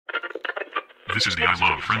This is the I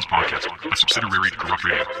Love Friends podcast, a subsidiary to Corrupt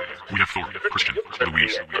Radio. We have Thor, Christian,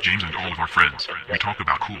 Louise, James, and all of our friends. We talk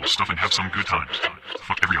about cool stuff and have some good times.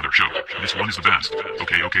 Fuck every other show. This one is the best.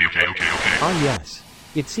 Okay. Ah yes.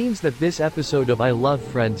 It seems that this episode of I Love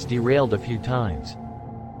Friends derailed a few times.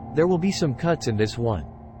 There will be some cuts in this one.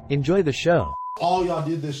 Enjoy the show. All y'all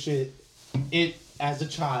did this shit as a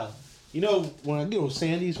child. You know, when I get with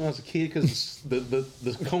Sandy's when I was a kid, because the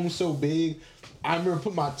cone's so big, I remember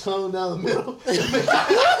putting my tongue down the middle. Just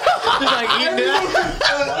like eating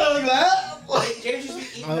that.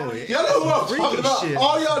 Y'all know who I'm talking about. Shit.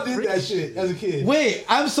 All y'all did that shit as a kid. Wait,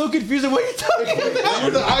 I'm so confused at what you're talking about. That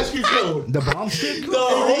was the ice cream cone. The bomb stick?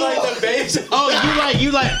 No, like the base. Oh,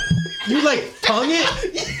 you like tongue it?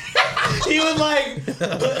 He was like,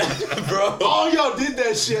 bro. All y'all did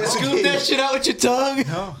that shit. Scoop that shit out with your tongue?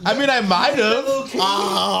 No. I mean, I might have.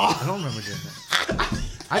 I don't remember doing that.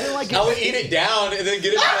 I didn't like it. I would eat it down and then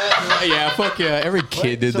get it back. Yeah, fuck yeah. Every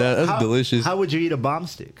kid did that. That's delicious. How would you eat a bomb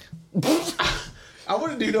stick? I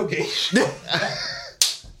wouldn't do no gay shit.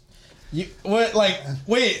 You what? Like,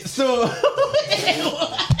 wait. So, all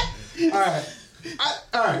right.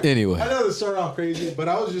 Anyway, I know this started off crazy, but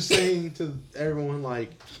I was just saying to everyone,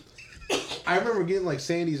 like, I remember getting like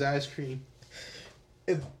Sandy's ice cream,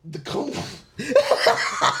 and the cone.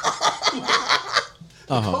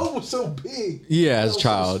 The cone was so big. Yeah, as a was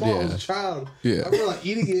child. So small Yeah, as a child. Yeah. I remember like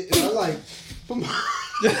eating it, and I like.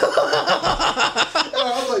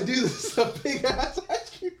 I was like, dude, this is a big ass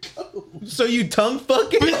ice cream cone. So you tongue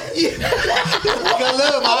fucking? Like a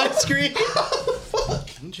little ice cream.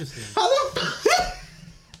 Interesting. How the fuck?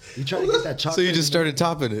 You trying to get that chocolate? so you just started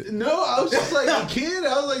topping it. No, I was just like a kid.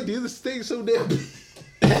 I was like, dude, this thing's so damn big.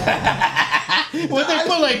 What they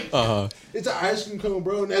put like? It's an ice cream cone,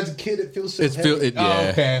 bro. And as a kid, it feels so It's heavy. yeah. Oh,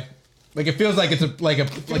 okay. Like it feels like it's like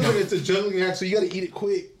It's a juggling act, so you gotta eat it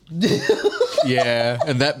quick. Yeah,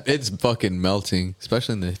 and that it's fucking melting,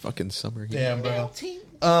 especially in the fucking summer. Heat. Damn, bro.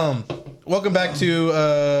 Welcome back to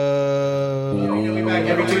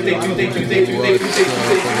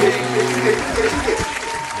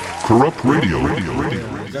Corrupt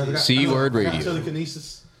Radio. C-word radio.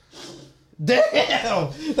 Telekinesis.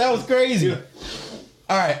 Damn, that was crazy. Yeah.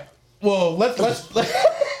 All right, well let's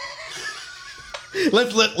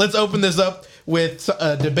open this up with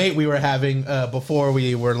a debate we were having before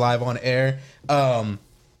we were live on air.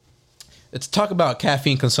 Let's talk about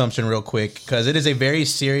caffeine consumption real quick because it is a very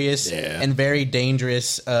serious and very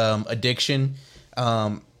dangerous addiction.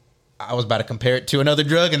 I was about to compare it to another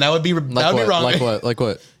drug, and that would be wrong. Like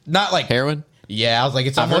what? Not like Heroin? Yeah, I was like,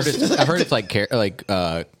 it's I've heard almost. I've heard it's like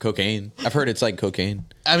cocaine. I've heard it's like cocaine.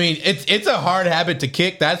 I mean, it's a hard habit to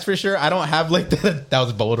kick. That's for sure. I don't have like that. That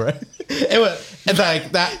was bold, right? It's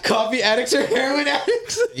like that. Coffee addicts or heroin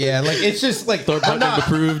addicts? Yeah, like it's just like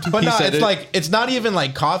approved. But He no, said it's it. like it's not even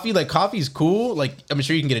like coffee. Like coffee's cool. Like I'm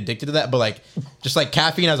sure you can get addicted to that, but like just like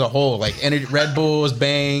caffeine as a whole, like Red Bulls,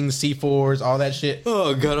 Bangs, C4s, all that shit.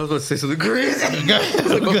 Oh god, I was about to say something crazy. It's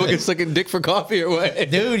like my fucking sucking dick for coffee or what?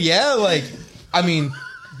 Dude, yeah, like I mean,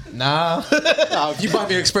 nah. If you buy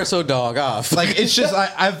me an espresso dog off. Like it's just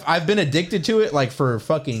I've been addicted to it like for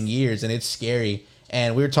fucking years, and it's scary.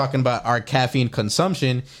 And we were talking about our caffeine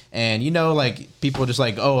consumption, and you know, like people just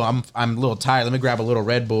like, oh, I'm a little tired. Let me grab a little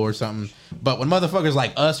Red Bull or something. But when motherfuckers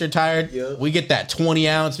like us are tired, we get that 20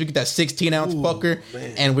 ounce, we get that 16 ounce fucker,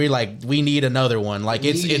 man. And we're like, we need another one. Like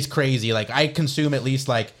it's crazy. Like I consume at least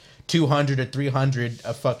like 200 or 300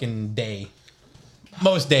 a fucking day,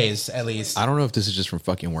 most days at least. I don't know if this is just from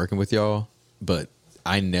fucking working with y'all, but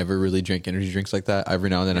I never really drink energy drinks like that. Every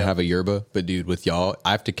now and then I have a yerba, but dude, with y'all, I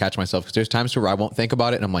have to catch myself because there's times where I won't think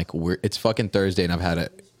about it, and I'm like, it's fucking Thursday, and I've had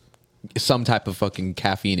some type of fucking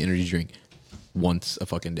caffeine energy drink once a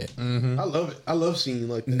fucking day. Mm-hmm. I love it. I love seeing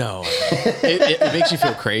like that. No, it makes you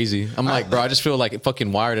feel crazy. I'm like, bro, I just feel like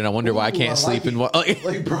fucking wired, and I wonder why I can't sleep. And what,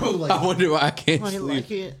 like, bro, like I wonder why I can't sleep. like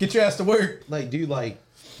it. Get your ass to work, Like, dude, like,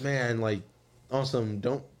 man, like, on some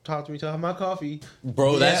don't talk to me till I have my coffee.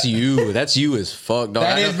 Bro, that's you. That's you as fuck, dog.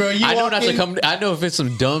 That I know, is, bro. You I know walk not in- to come. I know if it's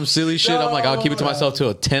some dumb, silly shit. I'm like, I'll keep it to myself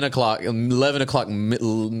till 10 o'clock, 11 o'clock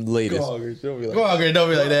latest. Don't be like, Go on, don't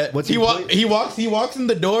be like that. What's he he walks in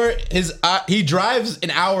the door. He drives an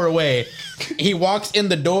hour away. He walks in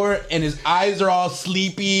the door and his eyes are all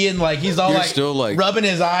sleepy and like he's all You're like still, like- rubbing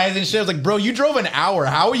his eyes and shit. I was like, bro, you drove an hour.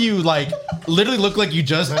 How are you like literally look like you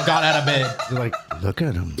just got out of bed? You're like, look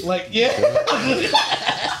at him. Like yeah,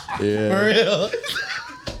 Yeah, for real.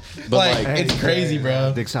 but like like, it's crazy,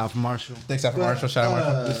 bro. Dick South Marshall. Thanks out for Marshall. Shout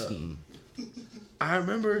out Marshall. I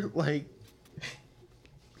remember like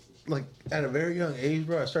at a very young age,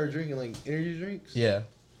 bro, I started drinking like energy drinks. Yeah.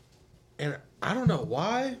 And I don't know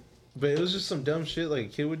why, But it was just some dumb shit like a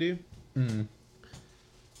kid would do. Mm.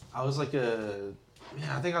 I was like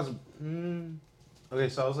I think I was, okay,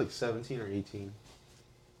 so I was like 17 or 18.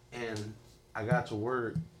 And I got to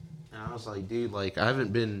work, and I was like, dude, like, I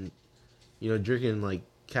haven't been, drinking, like,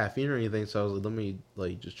 caffeine or anything, so I was like, let me,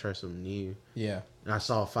 like, just try something new. Yeah. And I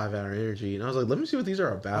saw 5 Hour Energy, and I was like, let me see what these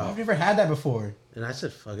are about. I've never had that before. And I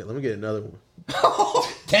said, fuck it, let me get another one.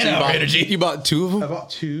 10-hour energy. You bought 2 of I them? bought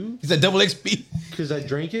 2. He's a double XP. Because I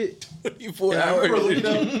drank it. 24 And I hours. remember looking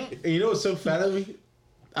up, and you know what's so fat of me?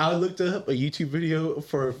 I looked up a YouTube video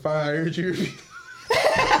for a 5 Hour Energy review.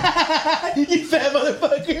 You fat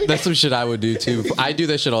motherfucker. That's some shit I would do too. I do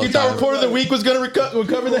that shit all You the thought time. report of the week was gonna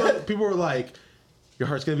recover that? People were like, your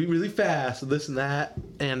heart's gonna beat really fast, this and that,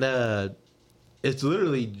 and it's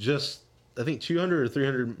literally just I think 200 or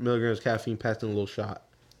 300 milligrams caffeine packed in a little shot.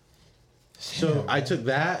 So I took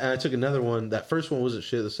that and I took another one. That first one wasn't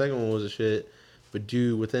shit. The second one wasn't shit. But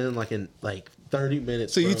dude, within like 30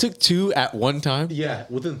 minutes. So you bro. took 2 at one time? Yeah,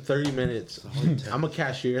 within 30 minutes. I'm a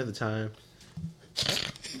cashier at the time.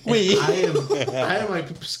 Wait. I am like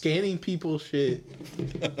scanning people's shit.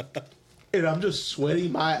 And I'm just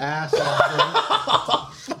sweating my ass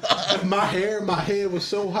off. And my hair and my head was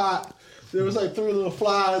so hot. There was like 3 little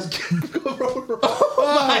flies.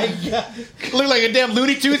 Oh my god. Look like a damn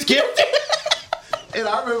Looney Tunes character. And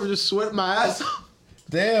I remember just sweating my ass off.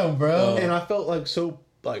 Damn, bro. And I felt like so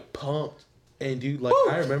like pumped. And dude, like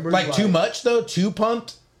I remember like too much though? Too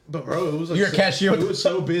pumped? But bro, it was like You're a cashier. It was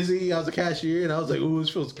so busy. I was a cashier, and I was like, "Ooh, this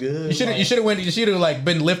feels good." You should have like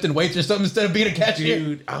been lifting weights or something instead of being a cashier.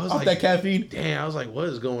 Dude, I was off like, that caffeine. Damn, I was like, "What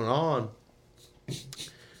is going on?"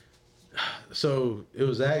 So it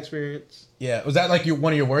was that experience. Yeah, was that like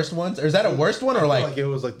one of your worst ones, or is that a worst one, or I feel like it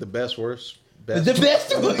was like the best, worst, the best,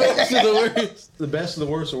 best of the best of the worst? the best of the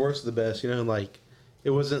worst, the worst of the best. Like it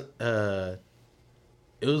wasn't.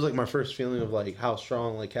 It was like my first feeling of like how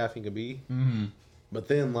strong like caffeine could be. Mm-hmm. But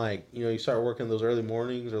then like you start working those early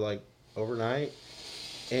mornings or like overnight,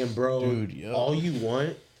 and bro, Dude, yo. all you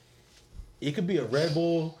want, it could be a Red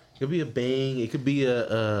Bull, it could be a Bang, it could be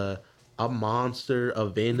a Monster, a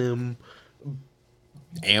Venom.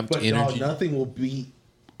 Amped But energy. nothing will beat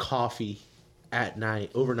coffee at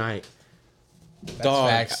night, overnight. That's Dog.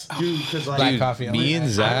 facts. Dude, because like Black coffee. me and I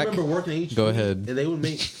Zach. remember working at HEB, Go ahead. and they would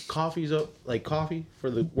make coffee for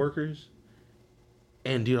the workers.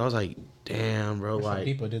 And dude, I was like, damn, bro, Some like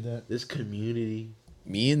people did that. this community.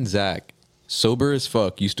 Me and Zach, sober as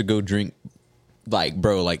fuck, used to go drink like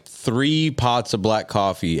 3 pots of black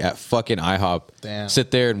coffee at fucking IHOP. Damn.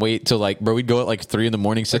 Sit there and wait till we'd go at like 3 in,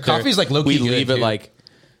 sit The there. coffee's, like, low-key We good, leave at too. like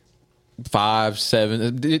 5,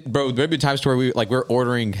 7. Bro, there'd be times to where we're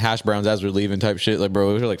ordering hash browns as we're leaving type shit. Like,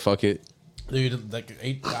 bro, we're like, fuck it. Dude, like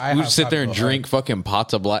We just sit there and drink fucking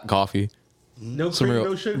pots of black coffee. No Some cream, real,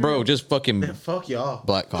 no sugar. bro, just fucking Man, fuck y'all.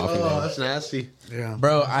 black coffee. Oh, man. that's nasty. Yeah.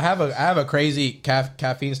 Bro, I have a crazy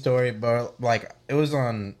caffeine story, but like it was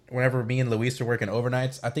on whenever me and Luis were working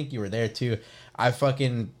overnights. I think you were there too.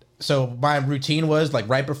 So my routine was like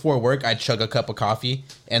right before work, I'd chug a cup of coffee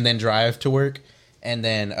and then drive to work, and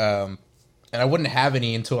then and I wouldn't have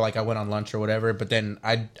any until like I went on lunch or whatever. But then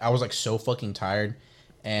I was like so fucking tired,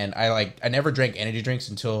 and I never drank energy drinks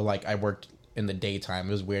until like I worked in the daytime.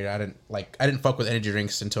 It was weird. I didn't fuck with energy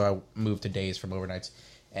drinks until I moved to days from overnights.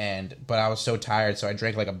 But I was so tired, so I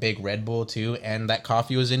drank like a big Red Bull too, and that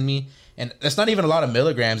coffee was in me. And that's not even a lot of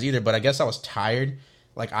milligrams either, but I guess I was tired.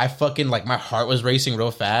 Like I fucking like my heart was racing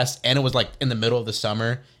real fast, and it was like in the middle of the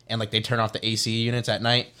summer, and like they turn off the AC units at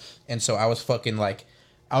night, and so I was fucking like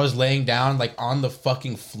I was laying down like on the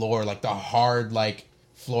fucking floor, like the hard like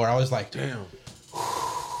floor. I was like, Damn.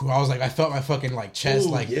 I was like, I felt my fucking like chest,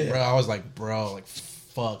 Ooh, like yeah. bro. I was like, bro, like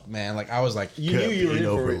fuck, man. Like I was like, You knew you were in for it.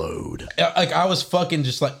 overload. like I was fucking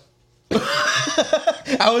just like,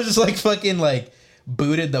 I was just like fucking like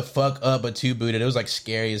booted the fuck up, but too booted. It was like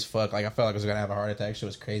scary as fuck. Like I felt like I was gonna have a heart attack. Shit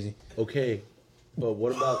was crazy. Okay, but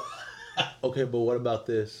what about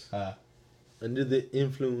this? Under the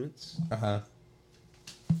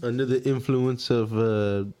influence of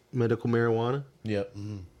medical marijuana Yep.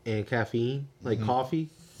 and caffeine, like coffee,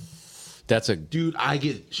 That's a dude, I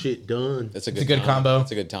get shit done. that's a It's good, a good time. combo.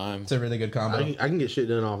 It's a good time. It's a really good combo. I can get shit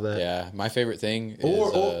done off that. Yeah, my favorite thing is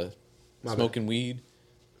Or- my smoking weed,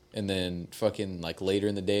 and then fucking like later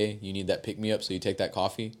in the day, you need that pick me up, so you take that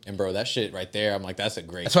coffee, and bro, that shit right there, I'm like, that's a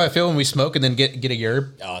great. That's how I feel when we smoke and then get a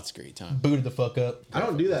yerb, Oh, it's a great time. booted the fuck up. I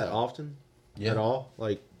don't do that often Yeah. at all,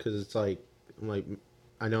 like because it's like I'm like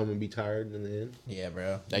I know I'm gonna be tired in the end. Yeah,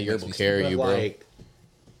 bro. That yerb will carry But you, bro. like,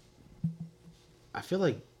 I feel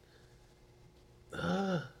like,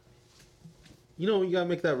 You know, you gotta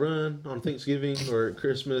make that run on Thanksgiving or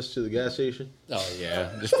Christmas to the gas station. Oh yeah,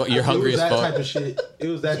 you're hungry It was as that fuck. type of shit. It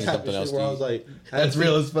was that Need type something of else shit where to I was eat. like, That's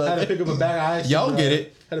real as fuck. Had to pick up a bag of ice. Y'all and, get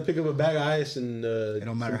it. Had to pick up a bag of ice and. It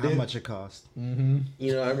don't matter some how dip. much it costs. You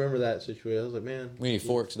know, I remember that situation. I was like, man, We need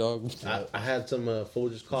forks, dog. I had some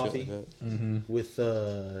Folgers coffee with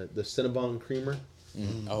the Cinnabon creamer.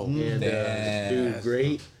 Oh, And dude,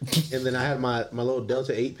 great. And then I had my little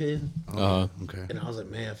Delta 8-pin, Okay. and I was like,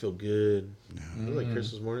 man, I feel good. It was like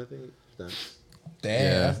Christmas morning, I think. Nice. Damn,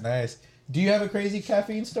 Yeah. that's nice. Do you have a crazy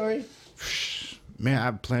caffeine story? Man, I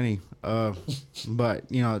have plenty. But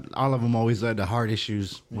you know, all of them always led to heart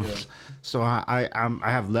issues. So I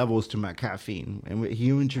have levels to my caffeine, and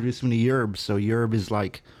you introduced me to yerb. So yerb is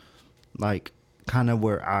like kind of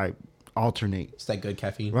where I alternate. It's that good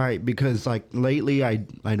caffeine. Right, because like lately I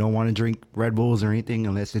don't want to drink Red Bulls or anything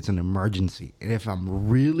unless it's an emergency. And if I'm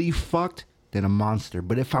really fucked, then a Monster.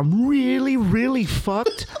 But if I'm really, really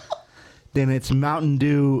fucked, then it's Mountain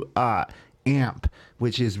Dew Amp,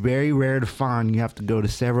 which is very rare to find. You have to go to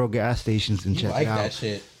several gas stations and You check like it out. that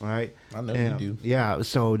shit. Right? I know And, you do. Yeah,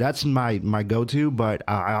 so that's my go-to, but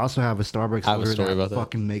I also have a Starbucks I have a order story about that.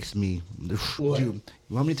 fucking makes me... What? Dude,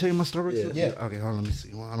 you want me to tell you my Starbucks? Yeah. order? Yeah. Okay, hold on, let me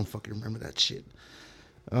see. Well, I don't fucking remember that shit.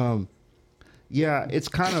 Yeah, it's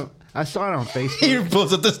kind of... I saw it on Facebook. He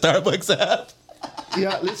pulls up the Starbucks app.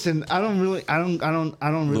 Yeah, listen, I don't really...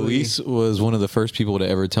 Luis was one of the first people to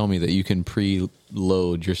ever tell me that you can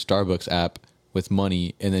preload your Starbucks app with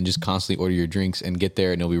money and then just constantly order your drinks and get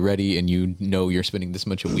there and it'll be ready and you know you're spending this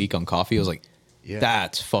much a week on coffee. I was like, Yeah.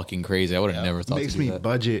 that's fucking crazy. I would have never thought makes to do me that.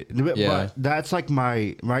 budget. But Yeah. that's like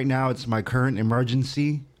right now it's my current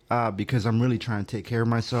emergency because I'm really trying to take care of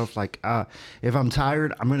myself. Like if I'm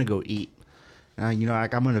tired, I'm gonna go eat. You know,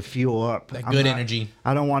 like I'm gonna fuel up. That I'm good not- energy.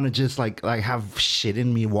 I don't want to just like have shit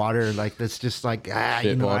in me, water. Like that's just like you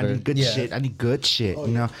Shit know, water. I need good Yeah. shit. I need good shit. You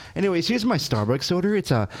know. Anyways, here's my Starbucks order. It's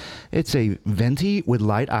a venti with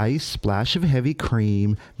light ice, splash of heavy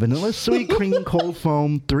cream, vanilla sweet cream cold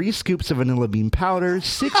foam, 3 scoops of vanilla bean powder,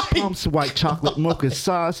 6 pumps white chocolate mocha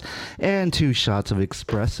sauce, and 2 shots of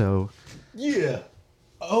espresso. Yeah.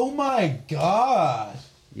 Oh my god.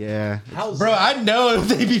 Yeah. How's Bro, I know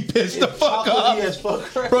they be pissed the fuck off. chocolatey as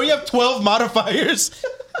fuck, right? Bro, you have 12 modifiers.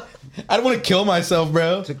 I don't want to kill myself,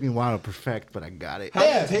 bro. Took me a while to perfect, but I got it. How's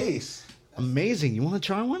it taste? Amazing. You want to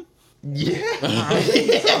try one? Yeah.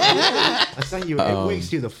 I sent you. It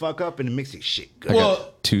wakes you the fuck up and it makes you shit good.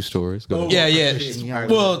 Well, 2 stores. Go ahead. yeah, yeah. Yeah.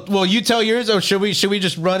 Well, you tell yours, or should we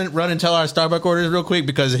just run and tell our Starbucks orders real quick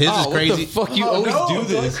because his is Oh, crazy. What the fuck? You always do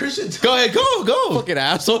this. Christian, Go ahead, go. Fucking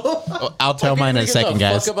asshole. I'll tell mine in a second,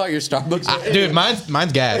 guys. Fuck about your Starbucks. Dude,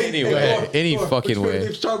 mine's gas. Anyway, any fucking way.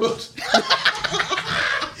 Starbucks.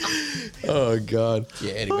 Oh god.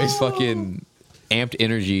 Yeah. Anyways, fucking Amped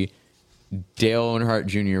Energy. Dale Earnhardt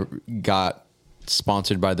Jr. got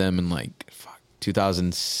sponsored by them in like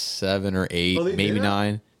 2007 or 8, Oh, they maybe did that?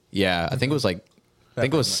 9. Yeah, I think it was like, I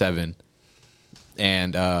think it was 7.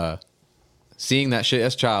 And seeing that shit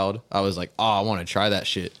as a child, I was like, oh, I want to try that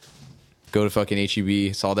shit. Go to fucking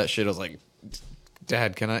HEB, saw that shit. I was like,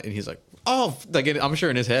 Dad, can I? And he's like, oh, like I'm sure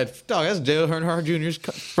in his head, dog, that's Dale Earnhardt Jr.'s,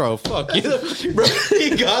 bro, fuck you, bro.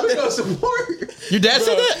 He got that support. Your dad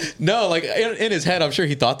said that? No, like in his head, I'm sure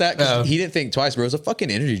he thought that 'cause Oh. he didn't think twice, bro. It was a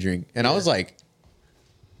fucking energy drink, and I was like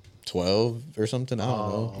 12 or something. I don't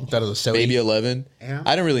know, Thought it was so maybe 11. Yeah.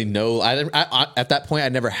 I didn't really know. I at that point, I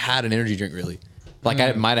never had an energy drink really. Like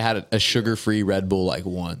I might have had a sugar-free Red Bull like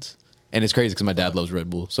once, and it's crazy because my dad loves Red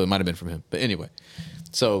Bull, so it might have been from him. But anyway,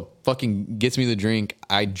 so fucking gets me the drink.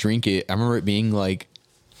 I drink it. I remember it being like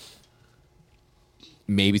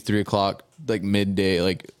maybe 3 o'clock, like midday,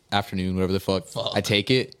 like afternoon, whatever the fuck. I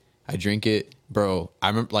take it, I drink it, bro. I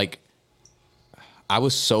remember like I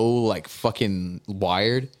was so like fucking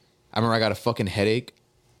wired. I remember I got a fucking headache.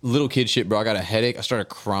 Little kid shit, bro. I got a headache. I started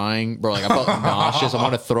crying, bro. Like I felt nauseous. I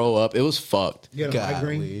wanted to throw up. It was fucked. You got a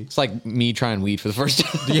migraine? It's like me trying weed for the first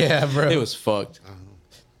time. Yeah, bro. It was fucked.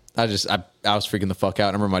 I was freaking the fuck out. I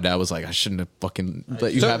remember my dad was like, I shouldn't have fucking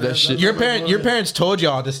let you have that shit. Your parents told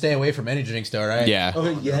y'all to stay away from energy drinks, though, right? Yeah.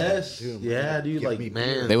 Okay, yes. Yeah, dude, like,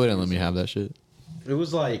 man. They wouldn't let me have that shit. It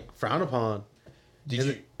was like frowned upon. Did and,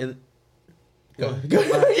 you? And, Go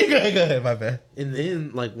ahead, my bad. and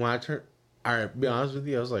then, like, when I turned, all right, to be honest with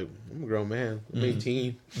you, I was like, I'm a grown man. I'm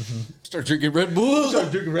 18. Start drinking Red Bull. Start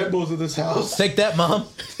drinking Red Bulls in this house. Take that, mom.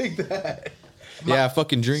 Take that. Yeah,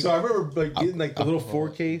 fucking drink. So I remember like getting like the little 4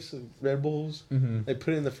 case of Red Bulls. They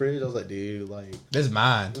put it in the fridge. I was like, dude, like, This is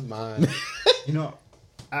mine. this is mine. You know,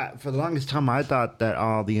 for the longest time, I thought that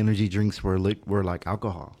all the energy drinks were like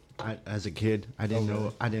alcohol. As a kid, I didn't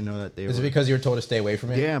know. I didn't know that they Is it were. because you were told to stay away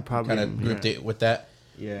from it? Yeah, probably, Kind of grouped yeah. it with that.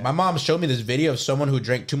 Yeah. My mom showed me this video of someone who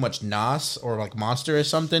drank too much Nos or like Monster or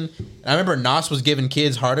something. And I remember Nos was giving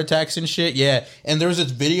kids heart attacks and shit. Yeah, and there was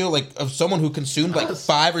this video like of someone who consumed like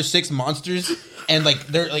 5 or 6 Monsters, and like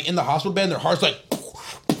they're like in the hospital bed, and their heart's like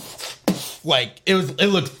it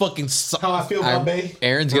looked fucking. How I feel about Bay.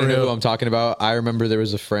 Aaron's gonna know who I'm talking about. I remember there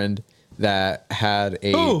was a friend that had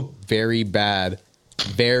a very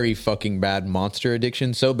fucking bad Monster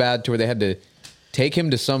addiction, so bad to where they had to take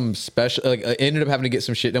him to some special. Like, ended up having to get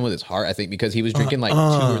some shit done with his heart, I think, because he was drinking like 2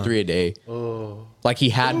 or 3 a day. Like he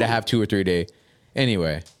had to have 2 or 3 a day.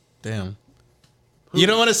 Anyway, Damn. You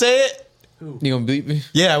don't want to say it? you gonna bleep me?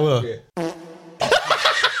 Yeah, I will.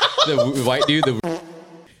 The white dude.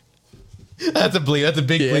 That's a bleep. That's a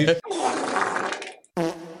big bleep.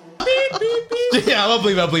 Yeah, I'll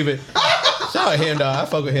bleep it. Shout out him, dog. I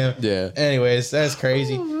fuck with him. Yeah. Anyways, that's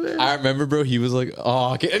crazy. I remember, bro. He was like,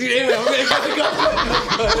 "Oh,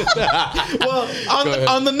 Well,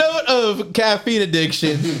 on the note of caffeine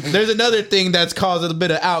addiction, there's another thing that's caused a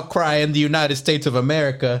bit of outcry in the United States of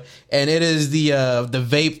America, and it is the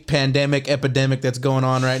vape pandemic epidemic that's going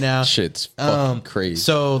on right now. shit's fucking crazy."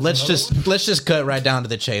 So let's just cut right down to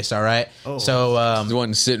the chase. All right. So The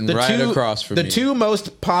one sitting right across from the me. 2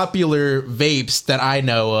 most popular vapes that I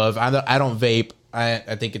know of. I don't vape.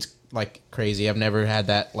 I think it's like crazy. I've never had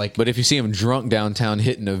that like. But if you see him drunk downtown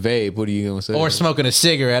hitting a vape, what are you gonna say? Or smoking a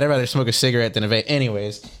cigarette. I'd rather smoke a cigarette than a vape.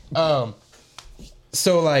 Anyways,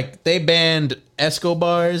 so like they banned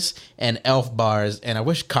Escobars and Elf bars, and I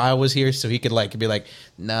wish Kyle was here so he could like be like,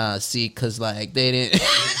 nah, see, cause like they didn't.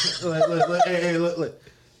 Look.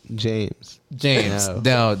 James.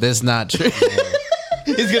 No, that's not true.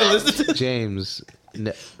 He's gonna listen to James.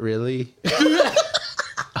 Really?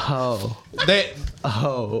 they.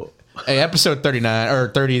 Hey, episode 39 or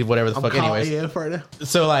 30, whatever the fuck. Anyways, AF right now.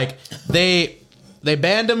 so like they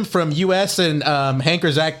banned them from U.S. and Hank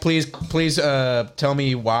or Zach, please tell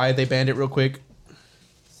me why they banned it real quick.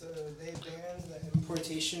 So they banned the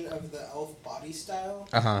importation of the elf body style,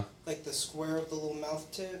 like the square with the little mouth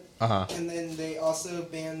tip, and then they also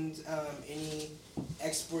banned any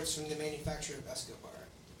exports from the manufacturer of Escobar.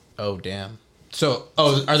 Oh damn. So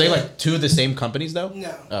are they like 2 of the same companies though?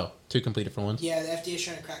 No. Oh, 2 complete different ones. Yeah, the FDA is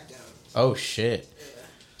trying to crack down. Oh shit.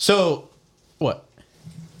 So what?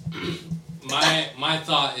 My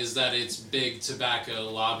thought is that it's big tobacco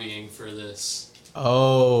lobbying for this.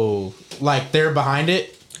 Oh, like they're behind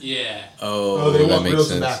it? Yeah. Oh, they that want makes real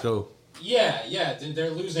sense. tobacco. Yeah,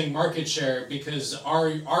 they're losing market share because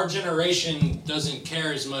our generation doesn't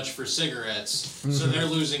care as much for cigarettes, so they're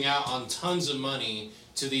losing out on tons of money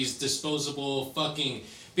to these disposable fucking.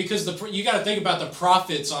 Because you got to think about the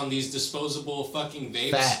profits on these disposable fucking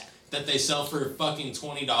vapes that they sell for fucking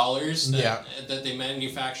 $20. That they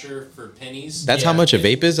manufacture for pennies. That's how much a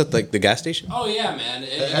vape is at like the gas station. Oh yeah, man!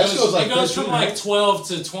 It Esco's goes from 13, like right? 12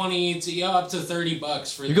 to 20 to up to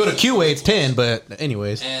 $30 for. You go to QA, it's 10, but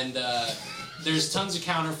anyways. And there's tons of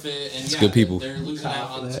counterfeit, and good people. They're losing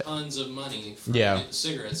out on tons of money from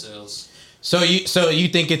cigarette sales. So you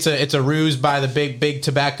think it's a ruse by the big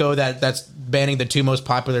tobacco that's banning the 2 most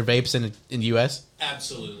popular vapes in the U.S.?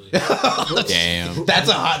 Absolutely. Damn. That's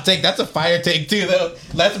a hot take. That's a fire take too, though.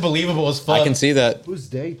 That's believable as fuck. I can see that. Who's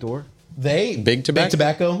they, Thor? Big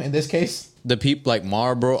tobacco in this case. The people like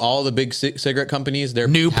Marlboro, all the big cigarette companies,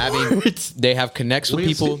 they have connects with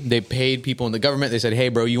people. They paid people in the government. They said, "Hey,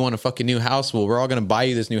 bro, you want a fucking new house? Well, we're all gonna buy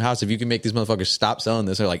you this new house if you can make these motherfuckers stop selling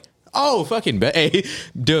this." They're like, "Oh, fucking bet, hey,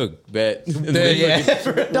 Doug, bet,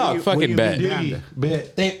 dog, fucking bet."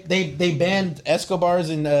 They banned Escobars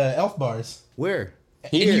and Elf bars Where?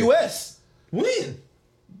 in the U.S. When?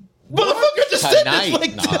 Motherfucker just said this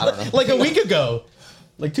Tonight. No, I don't know. like a week ago,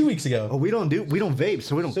 like 2 weeks ago. Oh, we don't vape,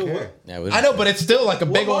 so we don't care. what? Yeah, we- I know, but it's still like a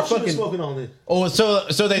big old What fucking. smoking on it? Oh,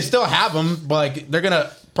 so they still have them, but like they're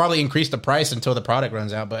gonna probably increase the price until the product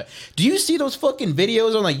runs out. But do you see those fucking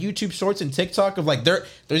videos on like YouTube Shorts and TikTok of like there's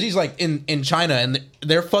these like in China and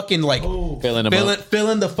they're fucking like filling them up.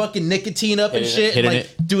 filling the fucking nicotine up and shit, hitting like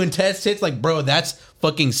it. doing test hits. Like, bro, that's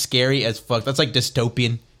fucking scary as fuck. That's like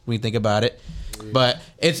dystopian when you think about it. But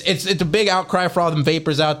it's a big outcry for all them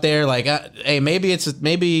vapors out there. Like, hey, maybe it's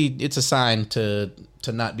a sign to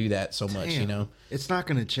not do that so much. Damn. You know. It's not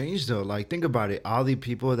gonna change though. Like, think about it. All the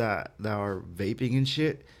people that are vaping and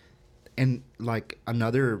shit, and like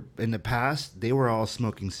another in the past, they were all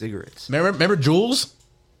smoking cigarettes. Remember Jules?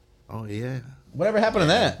 Oh yeah. Whatever happened to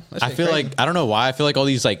that? That I shit feel crazy. like I don't know why I feel like all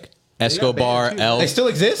these like Escobar, banned too. Elf. They still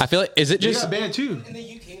exist. I feel like is it They just got banned too. In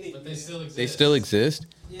the UK, They still exist. They still exist.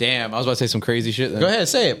 Damn, I was about to say some crazy shit. Then. Go ahead,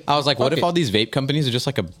 say it. I was like, what Fuck if it. all these vape companies are just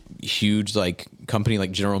like a huge like company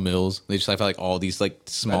like General Mills? They just have like all these like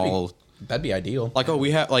small. That'd be ideal. Like, oh,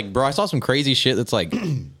 we have like, bro, I saw some crazy shit that's like,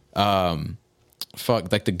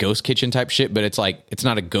 fuck, like the ghost kitchen type shit, but it's like it's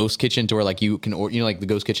not a ghost kitchen to where like you can, or you know, like the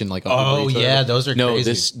ghost kitchen, like Oh yeah, those are no,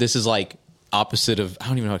 crazy. this is like opposite of, I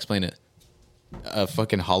don't even know how to explain it. A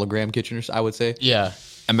fucking hologram kitchen, or I would say. Yeah.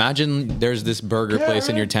 Imagine there's this burger place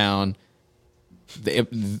in your town.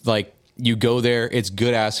 Like you go there, it's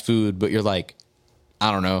good ass food, but you're like,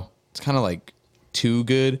 I don't know, it's kind of like too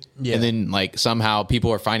good. Yeah. And then like somehow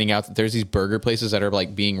people are finding out that there's these burger places that are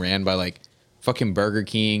like being ran by like fucking Burger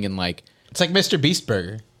King and like It's like Mr. Beast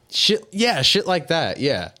Burger. shit. Yeah, shit like that.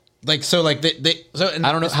 Yeah. Like so, like they so. And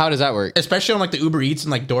I don't know, how does that work? especially on like the Uber Eats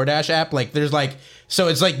and like DoorDash app. Like there's like, so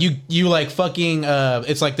it's like you like fucking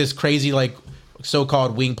it's like this crazy like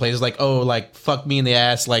so-called wing place. It's like, oh, like fuck me in the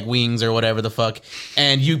ass, like wings or whatever the fuck.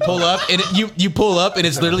 And you pull up and you pull up and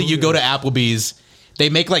it's literally you go to Applebee's. They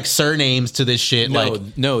make like surnames to this shit.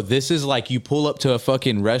 No, this is like you pull up to a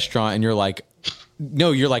fucking restaurant and you're like,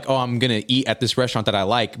 no, you're like, oh, I'm gonna eat at this restaurant that I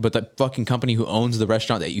like, but the fucking company who owns the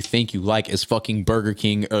restaurant that you think you like is fucking Burger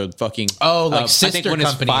King or fucking I sister think when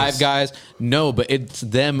companies. it's Five Guys. No, but it's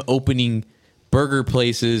them opening burger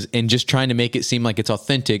places and just trying to make it seem like it's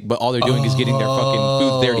authentic, but all they're doing is getting their fucking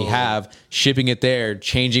food they already have, shipping it there,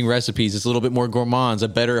 changing recipes. It's a little bit more gourmands, a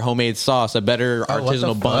better homemade sauce, a better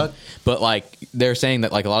artisanal bun. fuck? But like they're saying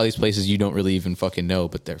that like a lot of these places you don't really even fucking know,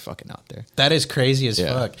 but they're fucking out there. That is crazy as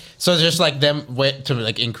Yeah. fuck. So it's just like them went to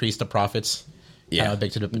like increase the profits.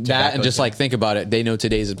 Big to the That and just like think about it, they know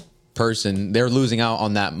today's person, they're losing out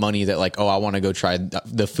on that money that like, oh, I want to go try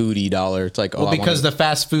the foodie dollar. It's like, oh, well, because the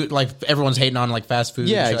fast food, like everyone's hating on like fast food.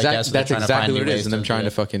 yeah, and shit like exactly. that, so they're That's trying to exactly find what new it ways is, and them trying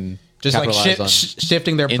to fucking just like capitalize on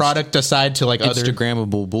shifting their product aside to like other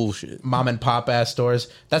Instagrammable bullshit. mom and pop ass stores.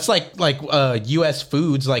 That's like U.S.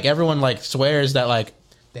 foods. Like everyone like swears that like,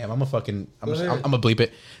 damn, I'm gonna bleep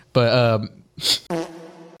it, but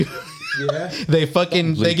Yeah. they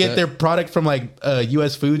get that. their product from like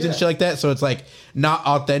U.S. foods and shit like that. So it's like not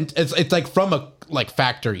authentic. It's like from a like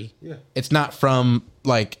factory. Yeah. It's not from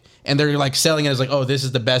like, and they're like selling it as like, oh, this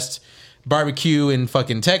is the best barbecue in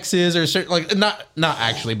fucking Texas or certain like not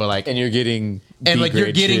actually, but like And you're getting And, like, you're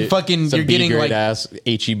B-grade getting shit, fucking- some you're getting, B-grade like- ass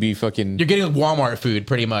HEB fucking. you're getting Walmart food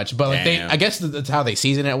pretty much. But like Damn. I guess that's how they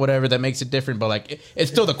season it or whatever that makes it different. But like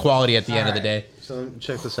it's still the quality at the end of the day. So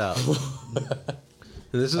check this out.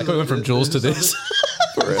 This is Like we went from Jules to this.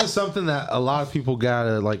 This is something that a lot of people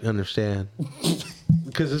gotta like understand,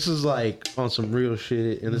 because this is like on some real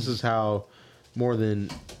shit, and this is how more than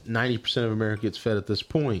 90% of America gets fed at this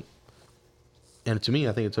point. And to me,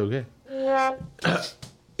 I think it's okay.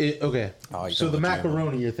 Okay. Oh, you So don't the look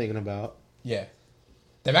macaroni you're thinking about Yeah,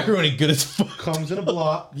 the macaroni good as fuck. comes in a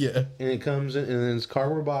block. Yeah. And it comes in, and then it's a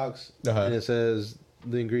cardboard box, Uh-huh. and it says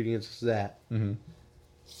the ingredients is that. Mhm.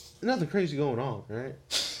 Nothing crazy going on, right?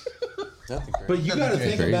 Nothing crazy. But you got to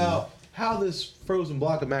think crazy. about how this frozen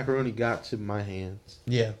block of macaroni got to my hands.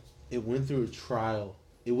 Yeah. It went through a trial.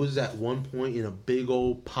 It was at one point in a big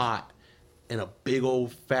old pot in a big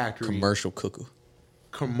old factory. Commercial cooker.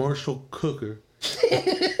 Commercial cooker.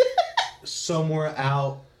 Somewhere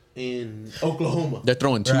out in Oklahoma. They're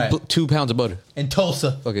throwing Right. 2 pounds of butter. In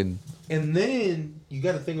Tulsa. Fucking. And then you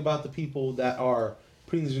got to think about the people that are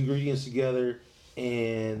putting these ingredients together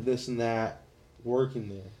and this and that working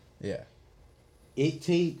there. Yeah. It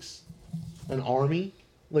takes an army,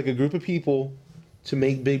 like a group of people, to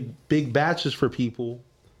make big batches for people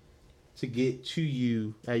to get to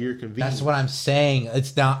you at your convenience. That's what I'm saying.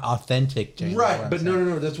 It's not authentic, James. Right, but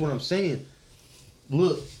no, that's what I'm saying.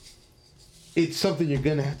 Look, it's something you're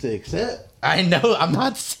gonna have to accept. I know. I'm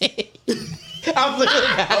not saying. I'm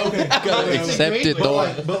literally Accept it,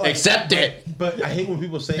 though. Accept it. But I hate when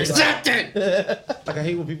people say Accept it. like I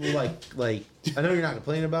hate when people like I know you're not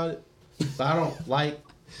complaining about it, but I don't like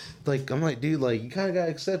I'm like, dude, like you kind of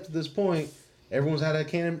gotta accept at this point. Everyone's had a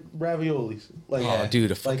can of raviolis. Like, Oh, dude,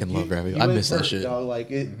 I fucking love ravioli. I ain't miss that perfect, shit. Dog. Like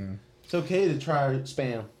it's okay to try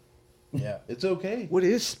spam. Yeah. It's okay. What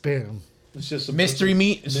is spam? It's just a Mystery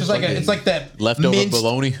meat. It's just like it's like that Leftover minced,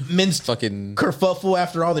 bologna. minced Fucking. kerfuffle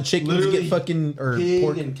after all the chickens Literally get fucking or pig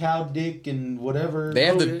pork. and cow dick and whatever. They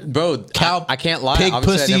have the bro. Cow- I can't lie. pig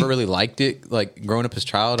Obviously, pussy. I never really liked it. Like growing up as a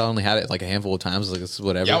child, I only had it like a handful of times. Like this is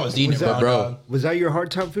whatever. Yeah, I was eating it, But, bro. Was that your hard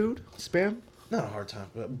time food? Spam? Not a hard time,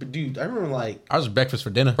 but dude, I remember like I was breakfast for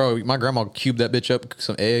dinner. Bro, my grandma cubed that bitch up,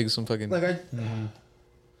 some eggs, some fucking. I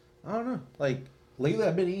don't know. Like lately,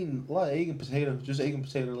 I've been eating a lot of egg and potato, just egg and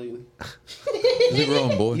potato lately. Is it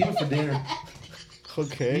growing, boy? Even for dinner.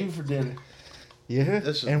 Okay. Even for dinner. Yeah,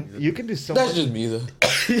 That's- and you can do so That's much. just me though.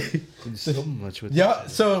 So much with Yeah.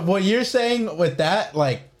 So what you're saying with that,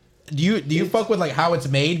 like, do you fuck with like how it's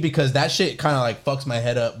made, because that shit kind of like fucks my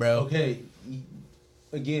head up, bro. Okay,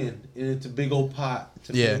 again, it's a big old pot. It's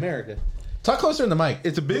Yeah. in America. Talk closer in the mic.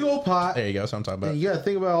 It's a big old pot. There you go. That's what I'm talking about. And you gotta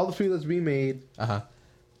think about all the food that's being made. Uh-huh.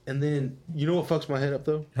 And then you know what fucks my head up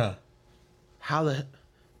though? Huh. How the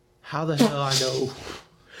hell I know?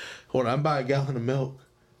 Hold on, I'm buying a gallon of milk.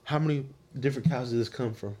 How many different cows did this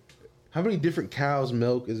come from? How many different cows'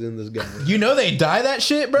 milk is in this gallon? You know they dye that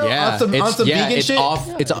shit, bro. Yeah, on some vegan it's shit. Off,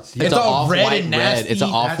 it's It's a all off red white and red. nasty. It's an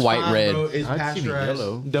off That's white fine, red. Bro. It's I've seen it pasteurized,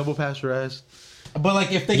 yellow. double pasteurized. But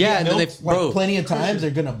like if they Yeah, get and then milk they- bro. like plenty of times,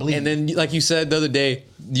 they're gonna bleed. And then, like you said the other day,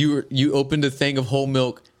 you opened a thing of whole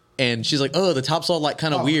milk, and she's like, "Oh, the top's all like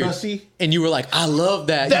kind of Oh, weird." crusty? And you were like, "I love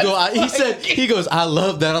that." That's You go, he goes, "I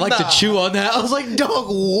love that. I like Nah. to chew on that." I was like, "Dog,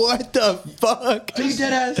 what the fuck?" Are you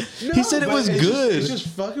dead ass? He said it but was it's good. It's just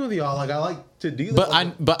fucking with y'all. Like I like to do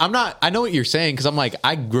that. But I'm not. I know what you're saying, because I'm like,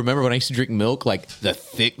 I remember when I used to drink milk, like the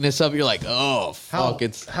thickness of it. You're like, oh fuck,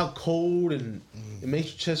 it's how cold and it makes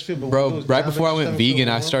your chest feel. But when it bro. goes Right down, before I makes your went stomach feel vegan,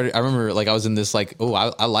 I warm. started. I remember like I was in this like, oh,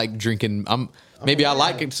 I like drinking. Maybe I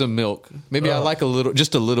like some milk. Maybe I like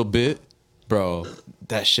just a little bit, bro.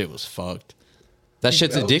 That shit was fucked. That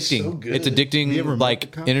shit's that was addicting. so good. It's You ever addicting, milk like a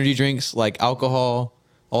cow? energy drinks, like alcohol,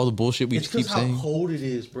 all the bullshit we It's keep because how saying. cold it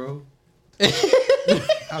is, bro.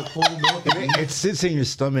 How cold milk is. it sits in your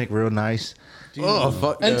stomach real nice, Oh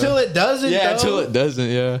fuck! Until it doesn't. yeah, though. until it doesn't.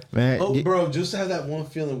 Yeah. man. Oh, bro, just to have that one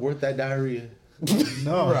feeling worth that diarrhea.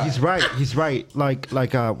 No, he's right. He's right.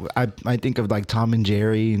 I think of like Tom and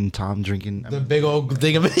Jerry and Tom drinking. The big old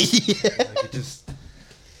thing of it. Yeah. it just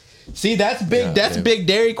See, that's big. Yeah, that's yeah. big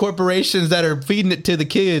dairy corporations that are feeding it to the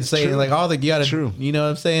kids, saying True. like all the you gotta. True. You know what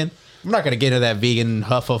I'm saying? I'm not gonna get into that vegan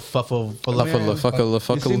fuffle.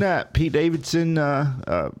 you seen that Pete Davidson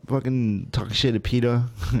fucking talking shit to PETA?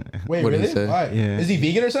 Wait, What did he really? say? Why? Yeah. Is he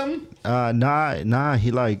vegan or something? Nah. He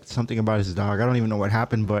like something about his dog. I don't even know what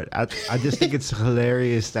happened, but I just think it's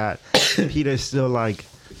hilarious that PETA's still like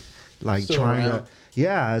Still trying around. to.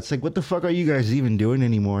 Yeah, it's like, what the fuck are you guys even doing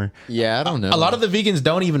anymore? Yeah, I don't know. A lot of the vegans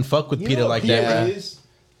don't even fuck with You PETA know like what that. PETA is?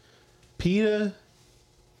 PETA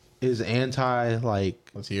is anti like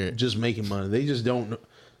Let's hear it. just making money. They just don't know.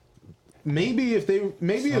 Maybe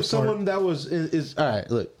if someone that was is all right.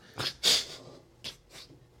 Look,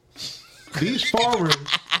 these farmers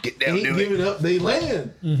ain't giving up their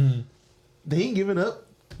land. They ain't giving up,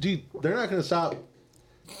 dude. They're not gonna stop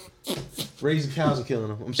raising cows and killing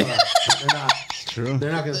them. I'm sorry, they're not. True.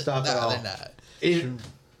 They're not gonna stop at all. They're not. It-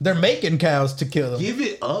 They're making cows to kill them. give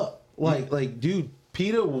it up, like, dude.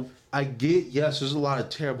 PETA, I get. Yes, there's a lot of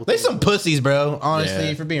terrible. They things. some pussies, bro. Honestly,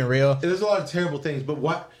 Yeah. for being real. There's a lot of terrible things, but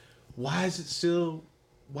why is it still?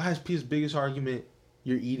 Why is PETA's biggest argument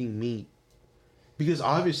you're eating meat? Because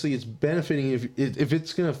obviously it's benefiting if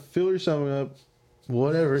it's gonna fill your stomach up,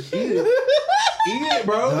 whatever. Eat it, eat it,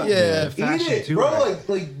 bro. Yeah. eat Fashion it, too, bro. right?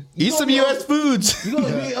 Like Eat some U.S. foods. You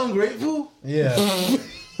gonna be ungrateful? Yeah.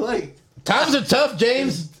 Like Times are tough,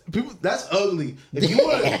 James. people, that's ugly.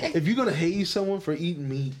 If you're gonna hate someone for eating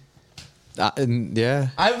meat, yeah.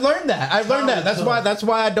 I've learned that. That's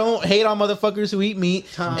why I don't hate on motherfuckers who eat meat.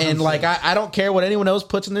 Times And like I don't care what anyone else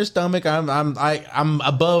puts in their stomach. I'm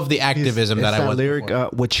above the activism It's that I was. lyric. before.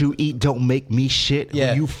 What you eat don't make me shit.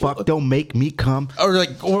 Yeah. Who you fuck don't make me come. Or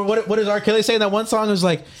what does R. Kelly say in that one song? It was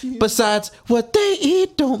like, besides what they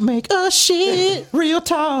eat don't make us shit. Real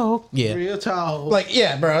talk. Yeah. real talk. Like,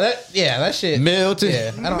 yeah, bro. That shit. Milton.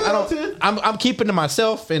 Yeah. Milton. I'm keeping to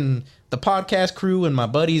myself and the podcast crew and my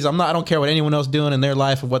buddies. I don't care what anyone else doing in their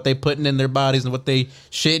life and what they putting in their bodies and what they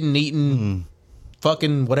shitting, eating,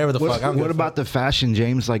 fucking whatever the fuck. I don't give What a about the fashion,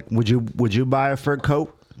 James? Like, would you buy a fur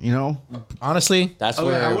coat? You know, fuck. Honestly? That's Okay,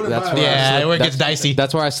 I where. wouldn't That's buy where. it. Yeah, where it gets that's- dicey.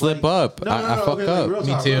 That's where I slip up. I fuck okay, up. real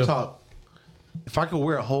Me talk, too. real talk. If I could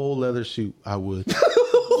wear a whole leather suit, I would.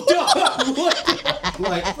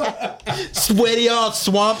 like, Sweaty off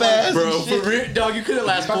swamp ass. Bro, for real, dog, you couldn't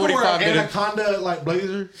last if I could wear 45 an minutes. anaconda like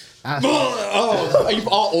blazer. Oh, are you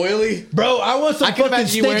all oily? Bro, I want some I can fucking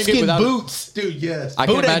imagine you wearing it snakeskin without- boots. Dude, yes. I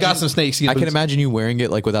can Buddha imagine, got some snakeskin I can boots. imagine you wearing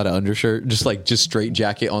it like without an undershirt, just straight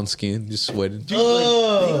jacket on skin, just sweating. Dude,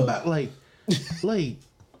 like, think about like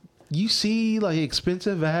you see like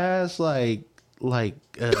expensive ass like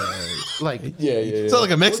Yeah. So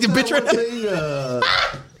like a Mexican what's bitch that right one now?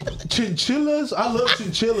 thing, chinchillas. I love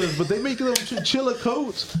chinchillas, but they make little chinchilla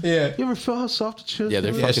coats. Yeah. You ever feel how soft a chinchilla? Yeah,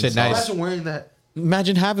 they're is? fucking shit nice. Imagine wearing that.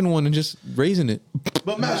 Imagine having one and just raising it.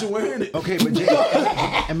 But imagine wearing it. okay, but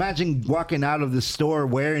James, imagine walking out of the store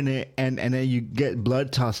wearing it, and then you get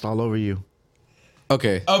blood tossed all over you.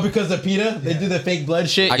 Okay. Oh, because of PETA, they do the fake blood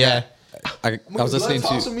shit. I was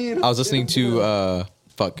listening to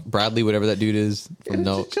Bradley, whatever that dude is from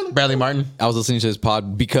Bradley Martin. I was listening to his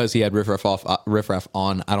pod because he had Riff Raff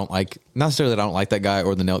on. I don't like, not necessarily that I don't like that guy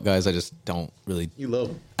or the Nelk guys. I just don't really. You love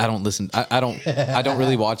him. I don't listen. I don't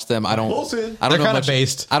really watch them. I don't They're know kind of much.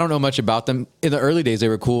 based. I don't know much about them. In the early days, they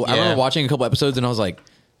were cool. I Yeah. remember watching a couple episodes and I was like,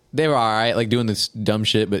 they were all right, like doing this dumb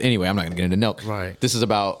shit. But anyway, I'm not gonna get into Nelk. Right. This is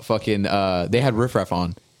about fucking. They had Riff Raff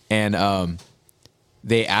on, and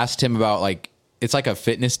they asked him about like, it's like a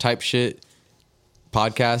fitness type shit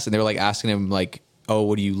podcast, and they were like asking him like, oh,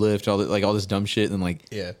 what do you lift, all this dumb shit, and like,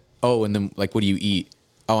 Yeah. oh, and then like, what do you eat?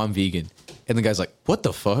 Oh, I'm vegan. And the guy's like, what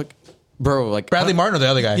the fuck, bro? Like Bradley Martin or the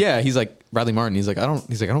other guy? Yeah, he's like Bradley Martin. He's like, I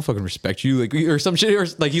don't fucking respect you, like, or some shit, or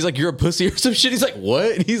like he's like, you're a pussy or some shit. He's like,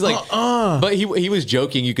 what? And he's like, but he was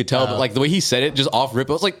joking, you could tell, but like the way he said it, just off rip,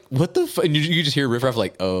 I was like, what the fuck? And you just hear Riff Raff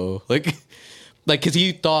like, oh, like because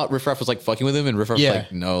he thought Riff Raff was like fucking with him, and Riff Raff was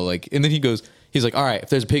like, no, like, and then he's like, all right, if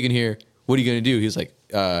there's a pig in here, what are you gonna do? He's like,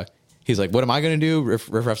 what am I gonna do? Riff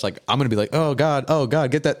Raff's like, I'm gonna be like, oh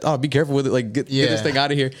god, get that, be careful with it, like get this thing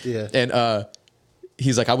out of here. Yeah. And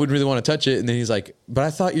he's like, I wouldn't really want to touch it. And then he's like, but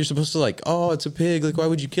I thought you're supposed to like, oh, it's a pig, like why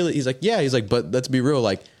would you kill it? He's like, yeah. He's like, but let's be real,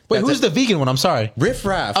 like, Wait, who's the vegan one? I'm sorry. Riff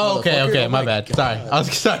Raff? Oh, okay, motherfucker. okay, my bad. Sorry, I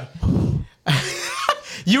was sorry.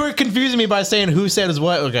 You were confusing me by saying who said is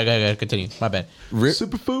what. Okay, continue. My bad.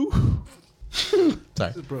 Superfood.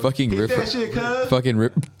 Sorry. Fucking Get Riff that Raff. shit, cuz. Fucking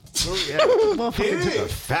Riff. Oh, yeah. Motherfucker took a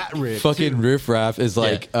fat rib. Fucking Riff Raff is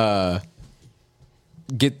like,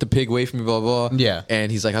 get the pig away from me, blah, blah, blah. Yeah.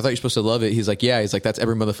 And he's like, I thought you're supposed to love it. He's like, yeah. He's like, that's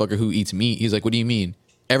every motherfucker who eats meat. He's like, what do you mean?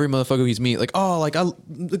 Every motherfucker who eats meat. Like, oh, like, I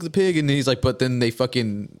look at the pig. And then he's like, but then they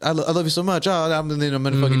fucking, I love you so much. Oh, and then I'm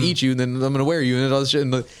going to fucking eat you. And then I'm going to wear you and all this shit.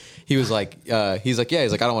 And he was like, yeah. He's like, I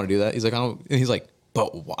don't want to do that. He's like, I don't. And he's like,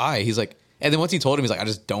 but why? He's like, and then once he told him, he's like, I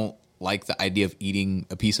just don't like the idea of eating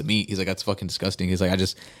a piece of meat. He's like, that's fucking disgusting. He's like,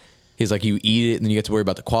 he's like, you eat it and then you get to worry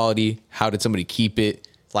about the quality. How did somebody keep it?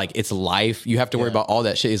 Like, it's life. You have to worry about all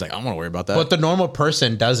that shit. He's like, I don't want to worry about that. But the normal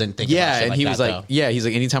person doesn't think. Yeah, about shit and he was that, like, yeah, he's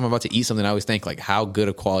like, anytime I'm about to eat something, I always think like, how good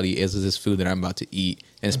of quality is this food that I'm about to eat,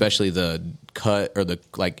 and especially the cut or the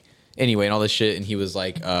like. Anyway, and all this shit, and he was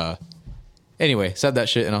like, anyway, said that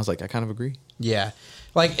shit, and I was like, I kind of agree. Yeah,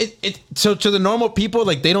 like it. So to the normal people,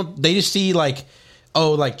 like they just see like,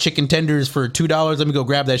 oh, like chicken tenders for $2. Let me go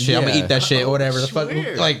grab that shit. I'm gonna eat that shit or whatever. The fuck,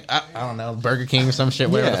 like I don't know, Burger King or some shit.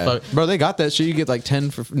 Whatever the fuck, bro. They got that shit. You get like 10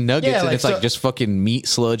 for nuggets, and like, it's like just fucking meat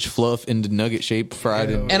sludge fluff into nugget shape fried.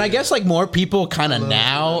 And I guess like more people kind of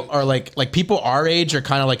now are like people our age are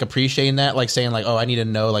kind of like appreciating that, like saying like, oh, I need to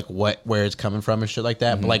know like where it's coming from and shit like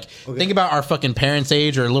that. But like think about our fucking parents'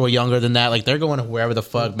 age or a little younger than that. Like they're going to wherever the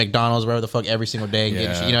fuck, McDonald's, wherever the fuck, every single day and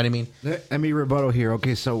getting shit. You know what I mean? Let me rebuttal here.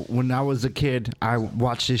 Okay, so when I was a kid, I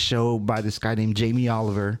watched this show by this guy named Jamie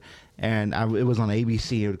Oliver, and it was on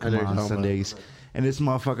ABC. It would come on Sundays. And this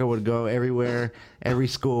motherfucker would go everywhere, every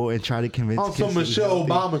school, and try to convince On some Michelle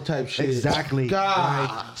Obama type shit. Exactly. God.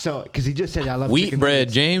 Right? So, because he just said, I love wheat chicken bread,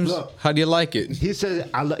 nuggets. James. Look. How do you like it? He said,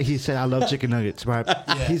 I love chicken nuggets, right?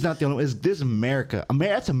 He's not the only one. This is America.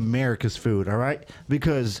 That's America's food, all right?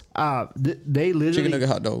 Because they literally... Chicken nugget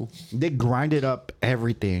hot dog. They grinded up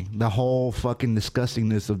everything. The whole fucking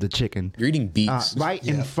disgustingness of the chicken. You're eating beets. Right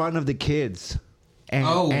in front of the kids. And,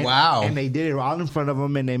 wow. And they did it all in front of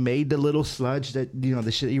them, and they made the little sludge that, the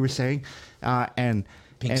shit that you were saying. And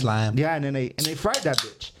Pink slime. Yeah, and then they fried that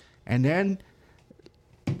bitch. And then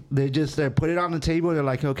they just put it on the table. They're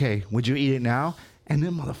like, okay, would you eat it now? And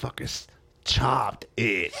then motherfuckers chopped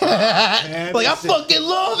it. Like, I fucking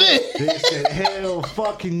love it. They said, hell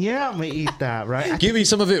fucking yeah, I'm going to eat that, right? Give me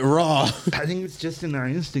some of it raw. I think it's just in our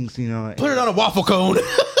instincts, Put it on a waffle cone.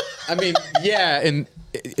 I mean, yeah, and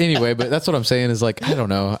anyway, but that's what I'm saying is like, I don't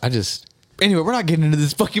know. Anyway, we're not getting into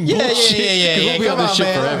this fucking bullshit. Yeah. We'll be on this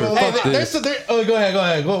shit forever. Fuck this. Oh, go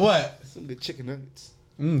ahead. What? Some good chicken nuggets.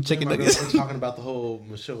 Chicken We're nuggets. talking about the whole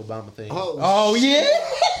Michelle Obama thing. Oh yeah.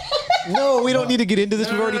 No, we don't need to get into this.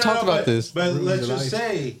 We've already talked about this. But let's just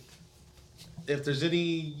say, if there's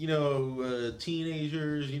any,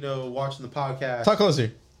 teenagers, watching the podcast. Talk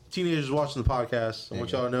closer. Teenagers watching the podcast. I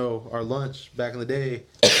want y'all to know our lunch back in the day,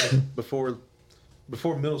 before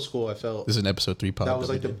middle school, I felt This is an episode 3 podcast. that was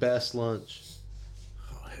like the best lunch.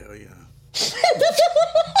 Oh, hell yeah.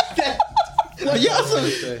 That's You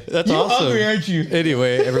awesome. hungry, aren't you?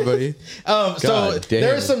 Anyway, everybody. So God damn.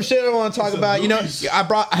 there's some shit I want to talk about.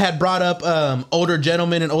 I had brought up older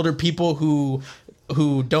gentlemen and older people who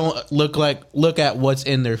don't look at what's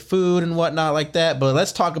in their food and whatnot like that. But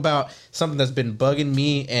let's talk about something that's been bugging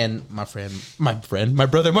me and my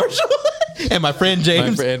brother Marshall. and my friend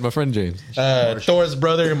James, my friend James. Thor's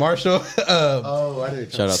brother Marshall. Oh, I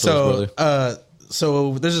didn't. Shout out Thor's brother.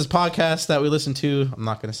 So there's this podcast that we listen to. I'm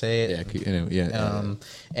not gonna say it. Yeah.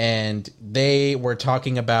 And they were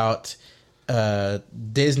talking about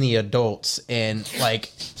Disney adults and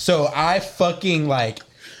like. So I fucking like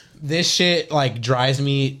this shit like drives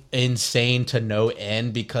me insane to no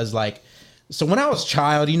end because like. So when I was a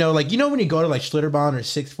child, when you go to like Schlitterbahn or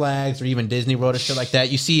Six Flags or even Disney World or shit like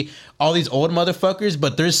that, you see all these old motherfuckers,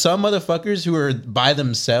 but there's some motherfuckers who are by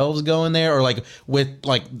themselves going there or like with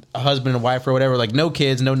like a husband and wife or whatever, like no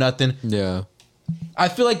kids, no nothing. Yeah. I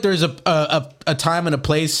feel like there's a time and a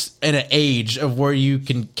place and an age of where you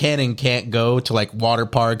can and can't go to like water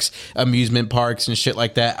parks, amusement parks and shit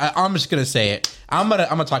like that. I'm just gonna say it. I'm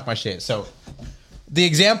gonna talk my shit. So the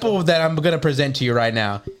example that I'm gonna present to you right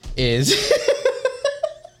now is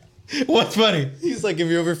what's funny? He's like, if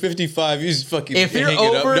you're over 55, you just fucking if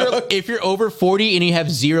you're over 40 and you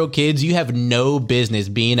have 0 kids, you have no business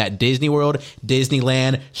being at Disney World,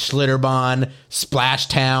 Disneyland, Schlitterbahn, Splash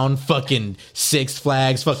Town, fucking Six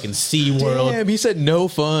Flags, fucking SeaWorld. Damn, he said no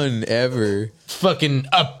fun ever. Fucking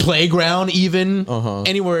a playground even.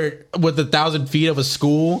 Anywhere with 1,000 feet of a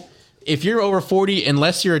school. If you're over 40,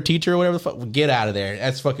 unless you're a teacher or whatever the fuck, get out of there.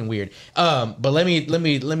 That's fucking weird. But let me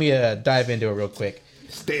dive into it real quick.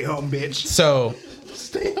 Stay home, bitch. So,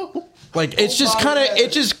 Stay home. like, it's just kind of,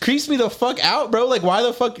 it just creeps me the fuck out, bro. Like, why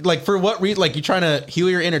the fuck, like, for what reason? Like, you trying to heal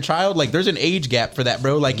your inner child? Like, there's an age gap for that,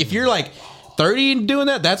 bro. Like, if you're like 30 and doing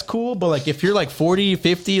that, that's cool. But like, if you're like 40,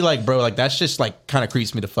 50, like, bro, like, that's just like kind of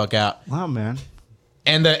creeps me the fuck out. Wow, man.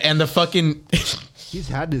 And the fucking. He's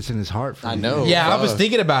had this in his heart for I years. know. Yeah, I was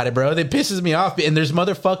thinking about it, bro. It pisses me off. And there's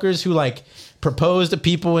motherfuckers who like propose to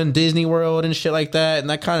people in Disney World and shit like that, and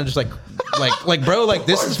that kind of just like, bro, like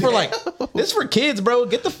this is for kids, bro.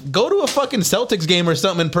 Go to a fucking Celtics game or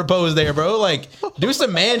something and propose there, bro. Like, do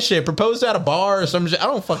some man shit. Propose at a bar or some shit. I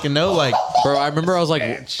don't fucking know. Like, bro, I remember I was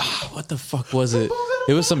like, what the fuck was it?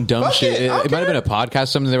 It was some dumb shit. It might have been a podcast.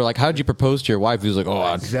 Something they were like, how'd you propose to your wife? He was like,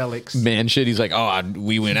 Zelix. man shit. He's like,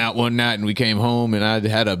 we went out one night and we came home and I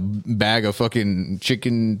had a bag of fucking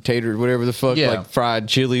chicken tater, whatever the fuck, like fried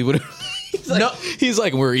chili, whatever. He's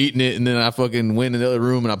like, we're eating it, and then I fucking went in the other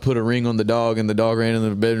room and I put a ring on the dog, and the dog ran into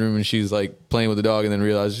the bedroom, and she's like playing with the dog, and then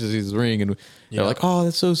realized she sees the ring, and they're like, oh,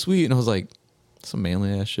 that's so sweet, and I was like, some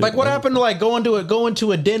manly ass shit. Like, what happened to like going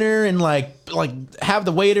to a dinner and like have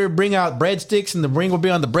the waiter bring out breadsticks and the ring will be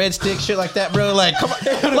on the breadstick, shit like that, bro? Like, come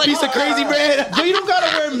on, like piece of crazy bread. Dude, you don't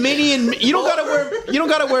gotta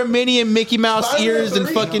wear Minnie and Mickey Mouse ears and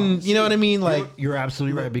fucking, you know what I mean? Like, You're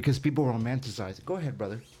absolutely right, because people romanticize it. Go ahead,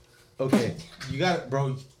 brother. Okay, you got it,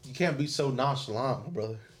 bro. You can't be so nonchalant,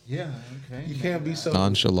 brother. Yeah, okay. You can't be so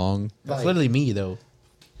nonchalant. that's literally me though.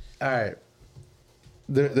 All right.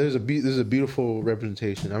 There's a beautiful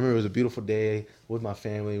representation. I remember it was a beautiful day with my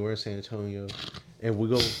family. We're in San Antonio, and we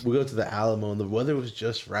go to the Alamo, and the weather was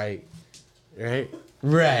just right. Right.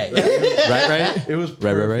 Right. It was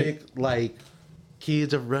perfect. Right. Like,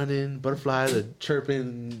 kids are running, butterflies are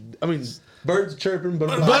chirping. I mean, birds are chirping,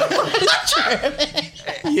 butterflies.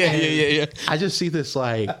 Yeah. I just see this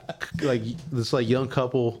this young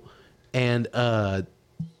couple, and it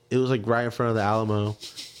was like right in front of the Alamo,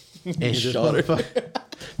 and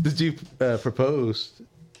this dude proposed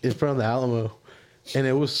in front of the Alamo, and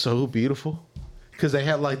it was so beautiful because they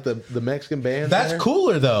had like the Mexican band. That's there.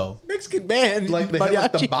 cooler though. Mexican band, Like they had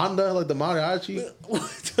like the banda, like the mariachi.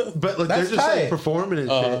 But like they're just like performing and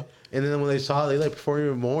shit. And then when they saw it, they like performed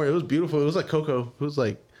even more. It was beautiful. It was like Coco. It was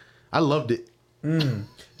like, I loved it.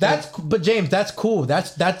 But James, that's cool.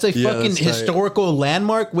 That's a fucking historical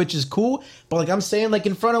landmark, which is cool. But like I'm saying, like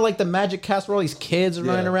in front of like the Magic Castle, where all these kids are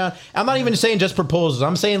running around. I'm not even saying just proposals.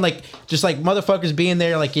 I'm saying like just like motherfuckers being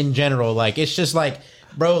there, like in general. Like it's just like,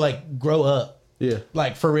 bro, like grow up. Yeah.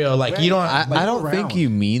 Like for real. Like you don't. I don't think you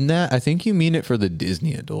mean that. I think you mean it for the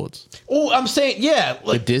Disney adults. Oh, I'm saying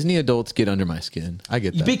the Disney adults get under my skin. I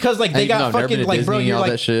get that because like they got fucking like, bro, you're all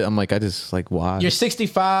like that shit. I'm like, I just like, why? You're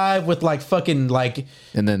 65 with like fucking like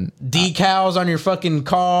and then decals on your fucking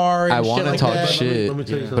car. And I want to talk like shit, Let me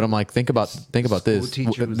tell you something. but I'm like, think about this.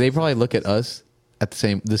 They probably look at us at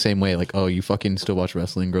the same way. Like, oh, you fucking still watch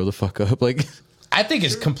wrestling? Grow the fuck up. Like, I think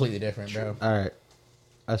it's completely different, bro. All right.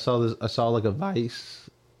 I saw like a Vice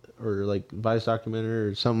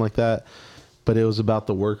documentary or something like that, but it was about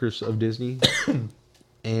the workers of Disney.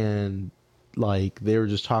 And like they were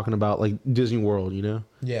just talking about like Disney World, you know?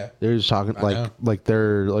 Yeah. They're just talking like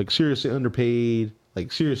they're like seriously underpaid.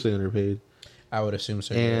 I would assume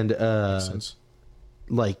so. And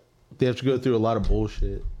like they have to go through a lot of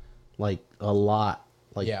bullshit. Like a lot.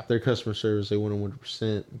 Like Yeah. their customer service, they went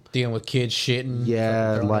 100%. Dealing with kids shitting.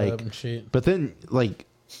 Yeah, fucking throwing like, up and shit. but then like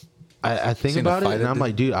I think Seen a about it fight and at I'm the-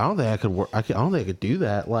 like, dude, I don't think I could work. I don't think I could do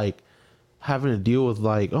that. Like having to deal with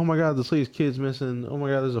like, oh my god, this lady's kid's missing. Oh my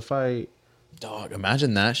god, there's a fight. Dog,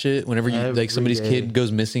 imagine that shit. Whenever you Every like somebody's day. kid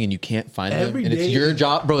goes missing and you can't find them, Every and it's day your is-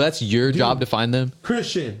 job, bro. That's your job to find them.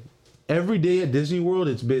 Christian, every day at Disney World,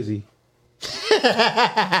 it's busy.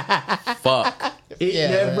 Fuck, It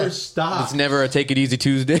never stops. it's never a take it easy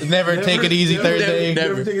Tuesday. Never take it easy Thursday.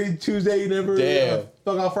 never. Never take it Tuesday. Never Damn.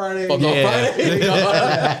 fuck on Friday. Fuck on Friday.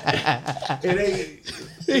 It ain't.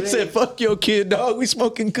 He said, "Fuck your kid, dog. We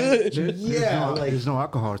smoking good." Yeah, like There's no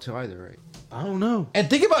alcohol too either, right? I don't know. And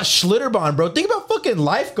think about Schlitterbahn, bro. Think about fucking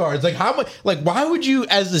lifeguards. Like how much? Like why would you,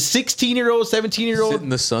 as a 16-year-old, 17-year-old, Sit in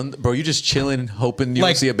the sun, bro. You just chilling, hoping you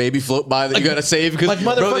Like- don't see a baby float by that like- you gotta save because like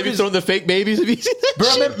bro, they be motherfuckers- throwing the fake babies. Have you seen that Bro,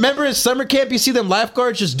 shit? remember in summer camp, you see them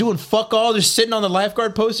lifeguards just doing fuck all, just sitting on the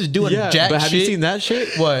lifeguard post, just doing jack but have shit. you seen that shit?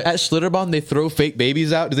 What? At Schlitterbahn, they throw fake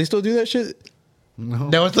babies out. Do they still do that shit?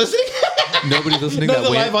 No one's listening. Nobody's listening. None that of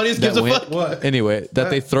the went- live audience that gives a went- fuck. What? Anyway, that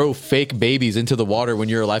they throw fake babies into the water when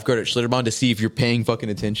you're a lifeguard at Schlitterbahn to see if you're paying fucking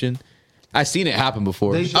attention. I've seen it happen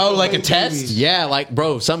before. They- Oh, like a Fake test? babies. Yeah, like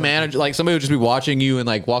bro, some manager, like somebody would just be watching you and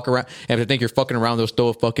like walk around. And if they think you're fucking around, they'll throw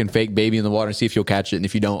a fucking fake baby in the water and see if you'll catch it. And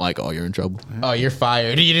if you don't, like, oh, you're in trouble. Oh, you're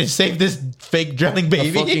fired. You didn't save this fake drowning A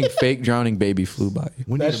baby. fucking fake drowning baby flew by you.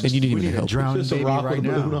 We need, And you didn't we even need a help. drowned Just a baby rock right with a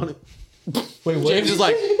balloon on now. it. Wait, what? James is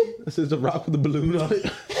like, This is a rock with a balloon on it.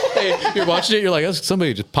 hey, you're watching it, you're like, "That's-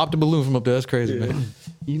 somebody just popped a balloon from up there. That's crazy, man.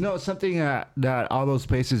 You know something that all those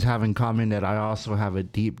places have in common that I also have a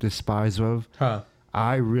deep despise of? Huh.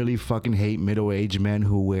 I really fucking hate middle-aged men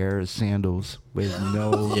who wear sandals with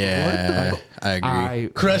no. Yeah, I agree. I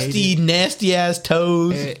Crusty, hate nasty ass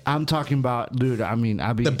toes. it. I'm talking about, dude. I mean,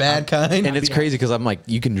 I be The bad kind. And it's crazy because I'm like,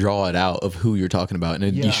 you can draw it out of who you're talking about, and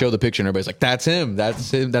then Yeah. you show the picture, and everybody's like, "That's him.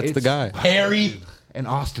 That's him. That's the It's- guy." Harry. and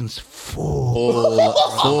Austin's full.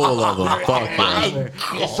 Full of them. Fuck yeah.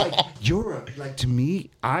 It's like like to me,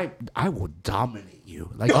 I will dominate you.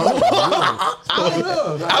 Like, I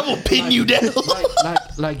will pin you down.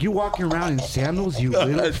 like you walking around in sandals, you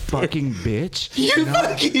little fucking bitch. You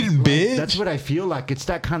fucking bitch. That's what I feel like. It's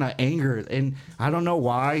that kind of anger, and I don't know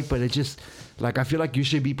why, but it just like I feel like you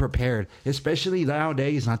should be prepared, especially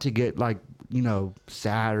nowadays. Not to get like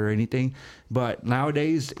sad or anything, but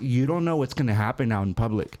nowadays you don't know what's gonna happen out in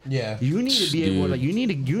public. Yeah. you need to be able. Dude. Like you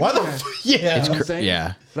need to. Why the? need to- Yeah. You know what I'm saying?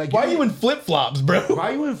 yeah. Like Why are you in flip flops, bro?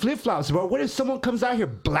 Why are you in flip flops, bro? What if someone comes out here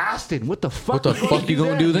blasting? What the fuck? What the fuck you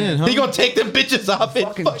gonna do then, huh? He gonna take them bitches off and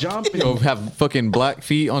Fucking fuck. jump. And, Go have fucking black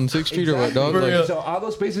feet on 6th Street or what, dog? For Like, real. so all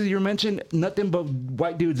those places you mentioned, nothing but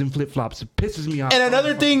white dudes in flip flops. It pisses me off. And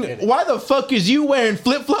another thing, why the fuck is you wearing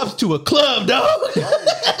flip flops to a club, dog?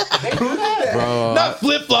 bro, Not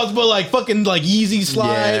flip flops, but like fucking like Yeezy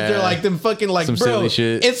slides Yeah. or like them fucking like Some bro, silly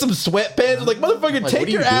shit. and some sweatpants. Like motherfucker, like, what take are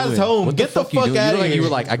you your ass doing? home. What Get the you fuck doing? out of here. You were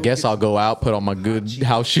like, I guess I'll go out, put on my good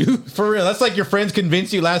house shoes. For real, that's like your friends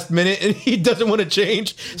convince you last minute and he doesn't want to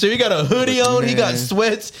change. So he got a hoodie on, he got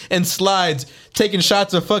sweats and slides, taking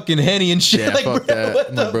shots of fucking Henny and shit. Yeah, like, fuck bro, that. what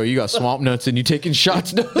I'm the like, bro, you got swamp nuts and you taking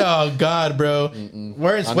shots. Dog. Oh God, bro!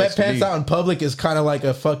 Wearing Not next to sweatpants me. out in public is kind of like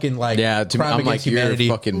a fucking like Yeah, to me, crime I'm against like, humanity.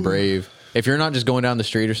 you're fucking brave. If you're not just going down the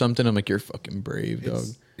street or something, I'm like, you're fucking brave, dog.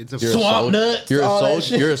 it's a You're Swamp soldier. nuts, You're a all that soldier.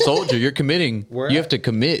 shit. You're a soldier. You're committing. You have to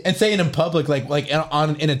commit. And saying in public, like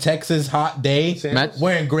in a Texas hot day, Matt-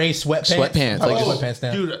 wearing gray sweatpants. Sweatpants, I like wear just- sweatpants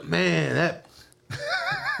now. Dude, man, that.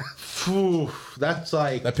 Phew, that's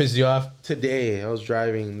like That pisses you off. today. I was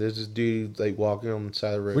driving. There's this dude like walking on the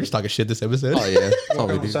side of the road. We're just talking shit this episode. Oh yeah, that's all walking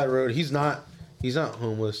we on the do. side of the road. He's not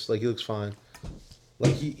homeless. Like he looks fine.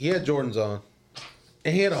 Like he had Jordans on,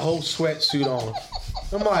 and he had a whole sweatsuit on.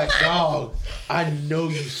 I'm like, dog, I know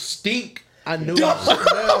you stink. I know you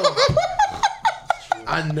smell.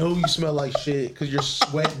 I know you smell like shit because you're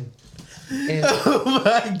sweating. And Oh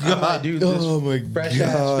my I'm God, like, dude, this Oh my fresh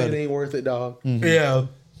ass fit ain't worth it, dog. yeah.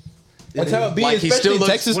 That's how it be, Like, he especially still in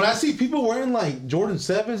looks- Texas. When I see people wearing like Jordan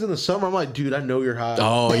 7s in the summer, I'm like, dude, I know you're hot.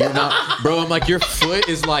 Oh, you're not, bro. I'm like, your foot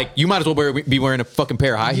is like, you might as well be wearing a fucking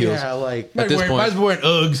pair of high heels. yeah, like, At this might point, as well wearing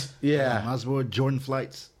Uggs. yeah. Might as well Jordan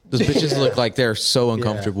flights. those bitches look like they're so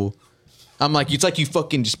uncomfortable. I'm like, it's like you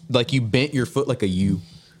fucking just like you bent your foot like a U.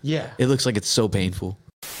 Yeah. It looks like it's so painful.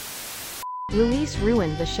 Luis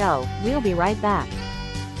ruined the show. We'll be right back.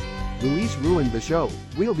 Luis ruined the show.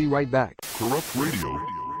 We'll be right back. Corrupt Radio.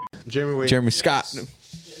 Jeremy Wade. Jeremy Scott,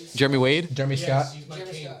 Jeremy Wade. Jeremy Scott. He's my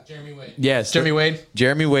king. Jeremy Wade. Yes, Jeremy Wade.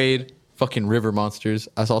 Jeremy Wade, fucking River Monsters.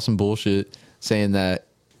 I saw some bullshit saying that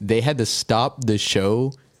they had to stop the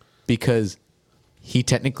show because he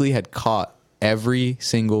technically had caught every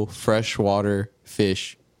single freshwater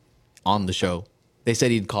fish on the show. They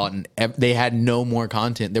said he'd caught, they had no more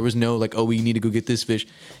content. There was no like, oh, we need to go get this fish.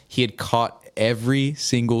 He had caught every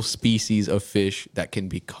single species of fish that can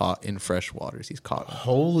be caught in fresh waters. He's caught.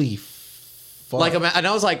 Holy fuck. Like, and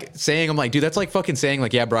I was like saying, I'm like, dude, that's like fucking saying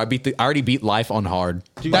like, yeah, bro, I already beat life on hard.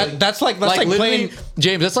 Dude, That's like playing.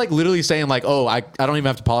 James, that's like literally saying like, oh, I don't even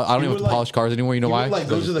have to polish. I don't even have to polish cars anymore. You know why? Like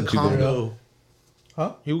go to the I'm too good. Congo.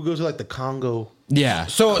 Huh? He would go to like the Congo. Yeah.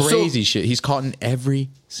 So Crazy shit. He's caught in every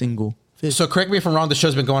single fish. So correct me if I'm wrong. The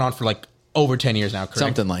show's been going on for like over 10 years now. Correct?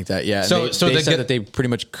 Something like that. Yeah. So they said that they pretty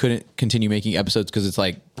much couldn't continue making episodes because it's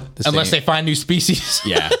like unless they find new species.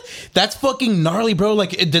 Yeah. That's fucking gnarly, bro.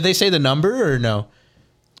 Like, did they say the number or no?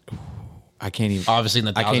 I can't even. Obviously, in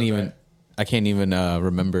the thousands, I can't even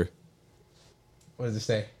remember. What does it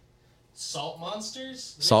say? Salt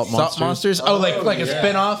monsters? Salt monsters. Oh, like a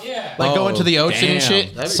spinoff. Yeah. Like going to the ocean and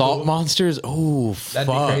shit. Salt monsters. Oh, That'd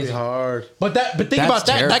be fuck. crazy. Hard. But think That's about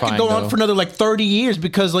that. That could go terrifying, on though. for another like 30 years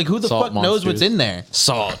because like who the Salt fuck knows what's monsters. in there?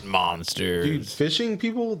 Salt monsters. Dude, fishing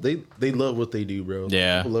people, they love what they do, bro.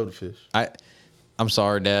 Yeah. People love to fish. I'm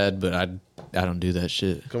sorry, Dad, but I don't do that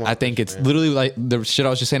shit. Come on, I think it's man. literally like the shit I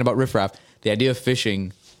was just saying about riffraff. The idea of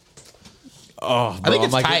fishing. Oh, bro, think I'm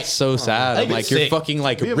it's like, tight. it's so sad. think I'm like, it's you're sick. fucking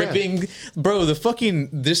like Be a man. ripping, bro.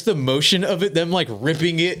 The motion of it, them like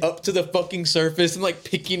ripping it up to the fucking surface and like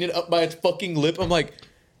picking it up by its fucking lip. I'm like,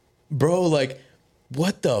 bro, like,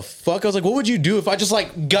 what the fuck? I was like, what would you do if I just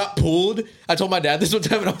like got pulled? I told my dad this one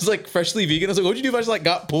time, and I was like freshly vegan. I was like, what would you do if I just like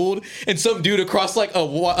got pulled and some dude across like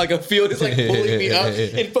a field is like pulling me up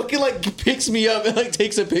and fucking like picks me up and like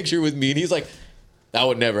takes a picture with me, and he's like, that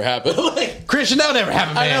would never happen. Like, Christian, that would never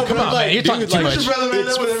happen, man. I know, Come but on, like, man. You're talking dude, too like, much.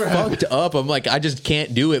 it's fucked up. I'm like, I just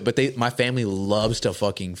can't do it. But my family loves to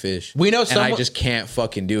fucking fish. We know and someone- I just can't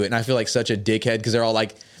fucking do it. And I feel like such a dickhead because they're all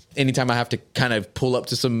like, anytime I have to kind of pull up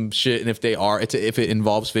to some shit, and if it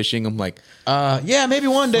involves fishing, I'm like, Yeah, maybe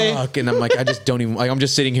one day. fuck. And I'm like, I just don't even like. I'm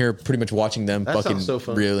just sitting here pretty much watching them That fucking sounds so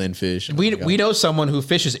fun. reel in fish. Oh We my God. we know someone who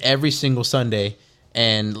fishes every single Sunday,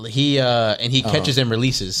 and he catches and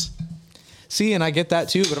releases. See, and I get that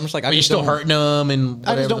too, but I'm just like, But you're still hurting them, and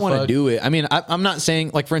I just don't want to to do it. I mean, I'm not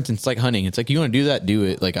saying like, for instance, like hunting. It's like you want to do that, do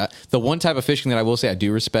it. Like the one type of fishing that I will say I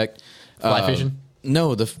do respect, Fly fishing?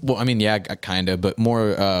 No, I mean, yeah, kind of, but more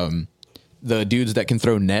the dudes that can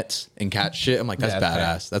throw nets and catch shit. I'm like, that's Yeah,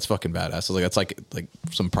 that's badass. That's fucking badass. So like, that's like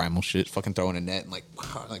some primal shit. Fucking throwing a net and like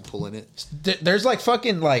pulling it. There's like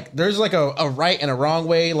fucking like there's like a right and a wrong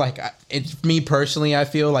way. Like it's me personally, I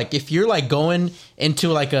feel like if you're like going into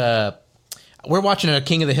like we're watching a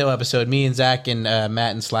King of the Hill episode, me and Zach and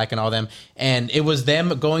Matt and Slack and all them, and it was them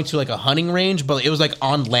going to like a hunting range, but it was like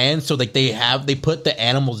on land, so like they put the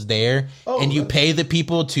animals there, and you pay the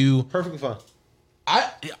people to. Perfectly fine.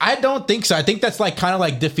 I don't think so. I think that's like kind of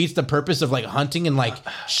like defeats the purpose of like hunting and like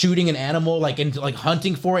shooting an animal, like and like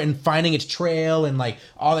hunting for it and finding its trail and like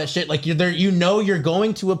all that shit. Like you're there, you're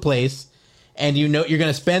going to a place, and you're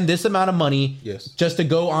gonna spend this amount of money, Yes, just to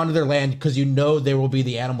go onto their land because there will be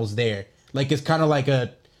the animals there. Like it's kind of like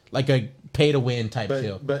a pay to win type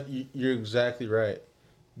deal. But you're exactly right,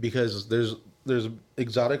 because there's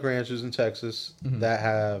exotic ranches in Texas that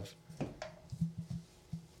have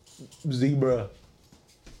zebra,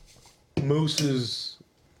 mooses,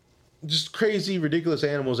 just crazy, ridiculous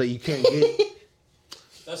animals that you can't get.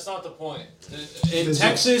 That's not the point. In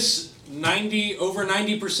Texas, over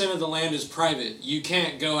 90% of the land is private. You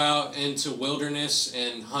can't go out into wilderness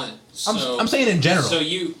and hunt. So, I'm saying in general. So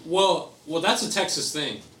well, that's a Texas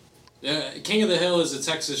thing. King of the Hill is a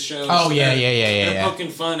Texas show. Oh, so yeah. They're poking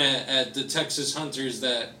fun at the Texas hunters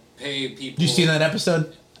that pay people. You seen that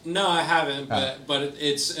episode? No, I haven't. But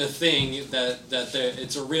it's a thing that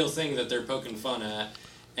it's a real thing that they're poking fun at.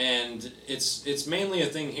 And it's mainly a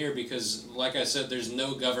thing here because, like I said, there's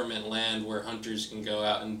no government land where hunters can go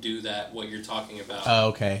out and do what you're talking about. Oh,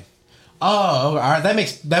 okay. Oh, all right.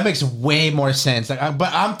 That makes way more sense. Like,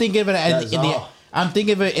 but I'm thinking of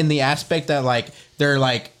it in the aspect that like they're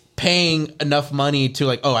like paying enough money to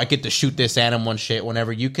like, oh, I get to shoot this animal and shit.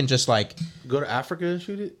 Whenever you can just like Go to Africa and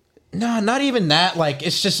shoot it. no, not even that. Like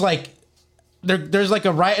it's just like there's like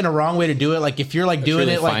a right and a wrong way to do it. Like if you're like doing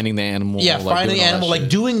really it like finding the animal, yeah, like, finding the doing all that animal, like shit.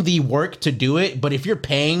 doing the work to do it. But if you're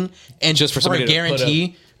paying and Just for a somebody to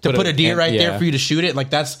guarantee put put a deer right there yeah. for you to shoot it,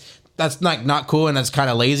 like that's not cool and that's kind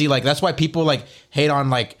of lazy. Like that's why people like hate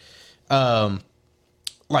on like the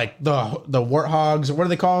warthogs, what do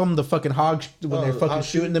they call them? The fucking hogs when they're fucking hog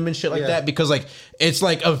shooting them and shit like Yeah. that, because like it's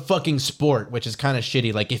like a fucking sport, which is kind of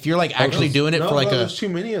shitty. Like if you're like actually doing it for like there's too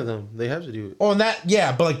many of them. They have to do it. oh, and that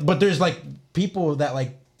yeah, but there's like people that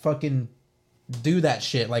like fucking do that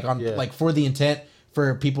shit like on like for the intent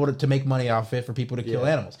for people to make money off it, for people to kill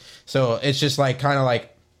animals. So it's just like kind of like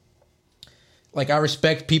I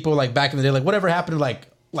respect people like back in the day, like whatever happened to like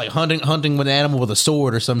hunting with an animal with a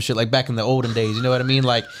sword or some shit like back in the olden days. You know what I mean?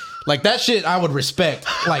 Like that shit I would respect.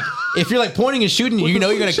 Like if you're like pointing and shooting, you know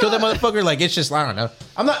you're gonna kill that motherfucker. Like it's just I don't know.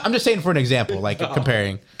 I'm just saying for an example, like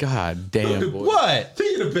comparing. God damn. Boy. What?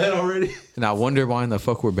 Taking to bed already. And I wonder why in the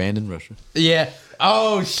fuck we're banned in Russia. Yeah.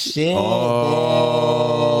 Oh shit.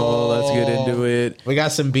 Oh, let's get into it. We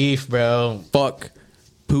got some beef, bro. Fuck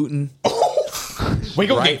Putin. We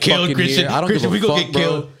gonna get killed, Christian. I don't Christian, give a we gonna fuck, get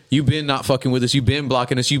killed. bro. You been not fucking with us. You been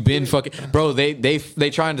blocking us. You been fucking, bro. They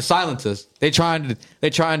trying to silence us. They trying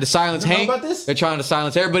to silence Hank. About this? They're trying to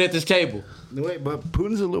silence everybody at this table. Wait, but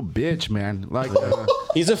Putin's a little bitch, man. Like,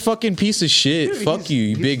 He's a fucking piece of shit. Dude, Fuck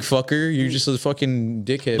you big fucker. You're just a fucking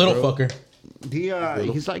dickhead, Little bro. fucker.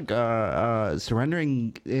 he's like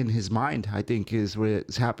surrendering in his mind. I think is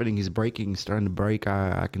what's happening. He's breaking, starting to break.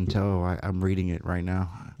 I can tell. I'm reading it right now.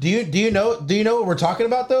 Do you know what we're talking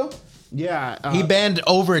about though? Yeah, He banned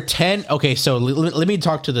over 10. Okay, so let me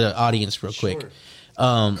talk to the audience real quick.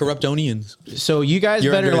 Corrupt onions. So you guys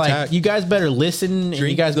You're better under attack. you guys better listen and you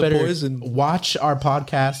Drink guys the better poison. watch our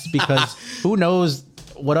podcast because who knows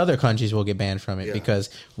what other countries will get banned from it because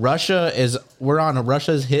we're on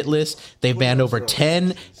Russia's hit list. They've banned over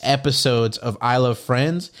 10 episodes of I Love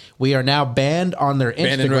Friends. We are now banned on their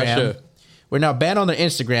Banned in Instagram. Russia. We're now banned on their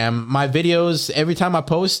Instagram. My videos, every time I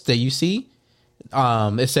post that you see,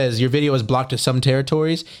 it says your video is blocked to some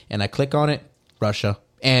territories, and I click on it, Russia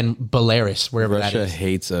and Belarus, wherever that Russia is.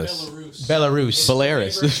 hates us. Belarus. It's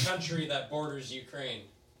Belarus. the neighboring country that borders Ukraine.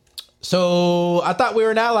 So I thought we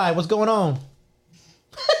were an ally. What's going on?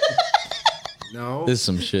 no. This is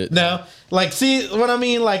some shit. No, like, see what I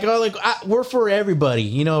mean? Like, we're for everybody.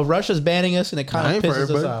 You know, Russia's banning us, and it kind of pisses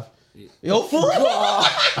us off. Yo, for real?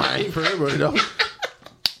 I ain't for everybody though.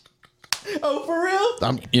 Oh, for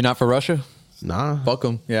real? You're not for Russia? Nah. Fuck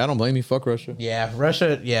them. Yeah, I don't blame you. Fuck Russia. Yeah,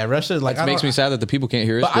 Russia. Like, It makes me sad that the people can't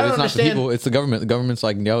hear us, But I but don't it's not the understand- people. It's the government. The government's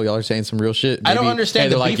like, yo, y'all are saying some real shit. I don't Maybe- understand Hey,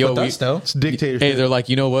 the they're beef like, with yo, us, though. It's dictatorship. Hey, they're like,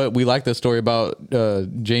 you know what? We like the story about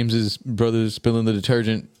James's brother spilling the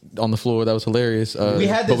detergent on the floor. That was hilarious. We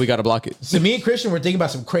had but this- we got to block it. So me and Christian were thinking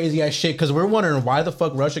about some crazy ass shit because we're wondering why the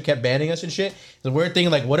fuck Russia kept banning us and shit. So we're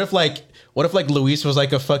thinking like, what if Luis was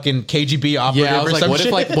like a fucking KGB operative Yeah, I was or like, some what shit?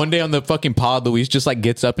 if like one day on the fucking pod, Luis just like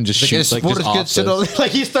gets up and just shoots like just off us.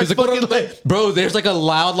 like he starts He's like, fucking like, bro, there's like a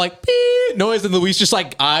loud like beep noise, and Luis just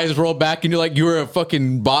like eyes roll back, and you're like, you were a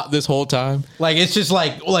fucking bot this whole time. like it's just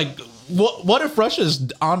like what if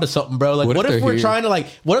Russia's onto something, bro? Like what if they're we're here? trying to like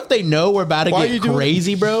what if they know we're about to Why are get you doing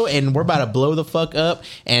crazy, bro, and we're about to blow the fuck up,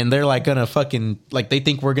 and they're like gonna fucking like they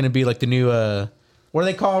think we're gonna be like the new what are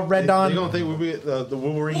they called? Red Dawn? They're gonna think we'll be the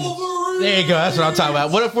Wolverines. There you go. That's what I'm talking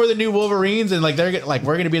about. What if we're the new Wolverines and like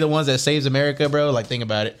we're gonna be the ones that saves America, bro? Like think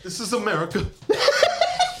about it. This is America.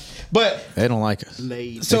 But They don't like us. so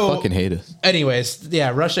They fucking hate us. anyways,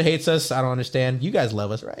 yeah, Russia hates us. I don't understand. You guys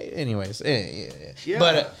love us, right? Anyways, yeah.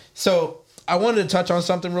 But so I wanted to touch on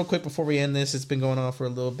something real quick before we end this. It's been going on for a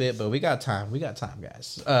little bit, but we got time. We got time,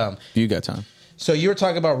 guys. You got time. So you were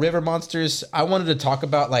talking about river monsters. I wanted to talk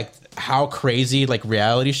about like how crazy like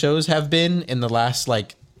reality shows have been in the last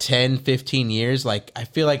like 10, 15 years. Like I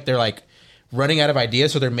feel like they're like running out of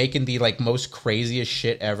ideas, so they're making the like most craziest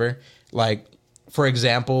shit ever. Like for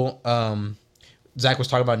example, Zach was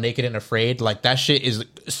talking about Naked and Afraid. Like that shit is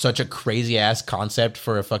such a crazy ass concept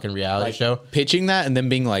for a fucking reality show. Pitching that and then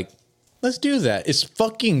being like, let's do that. It's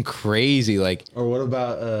fucking crazy. Like, Or what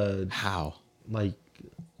about how? like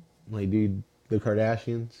dude, the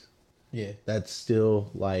Kardashians? Yeah, That's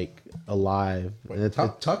still like alive. And it's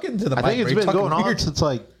talk into the I mic. think it's bro. You're been talking going on weird. since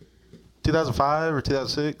like 2005 or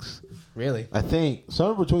 2006. Really? I think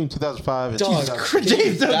somewhere between 2005 and Dog. 2000.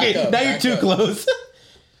 James, okay, Back up, now you're back too up. close.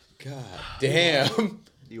 God damn. Do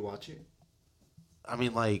you watch it? I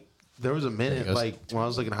mean, like there was a minute goes. like when I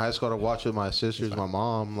was like in high school, I'd watch with my sisters, my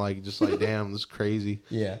mom, like just like damn, this is crazy.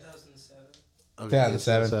 Yeah. 2007. I mean,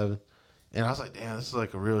 2007. And I was like, damn, this is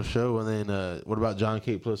like a real show. And then what about John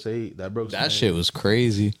Kate plus 8? That broke. That shit was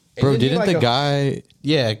crazy. Bro, Isn't he didn't like the a- guy...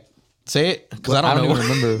 Yeah. Say it, because I I don't don't know. even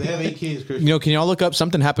remember. They have 8 kids, Christian. You know, can y'all look up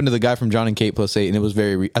something happened to the guy from John and Kate plus 8, and it was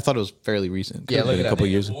I thought it was fairly recent. Yeah, Could've look been it a up. couple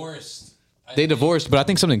They years. divorced. I They think. divorced, but I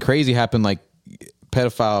think something crazy happened, like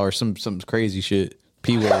pedophile or some crazy shit.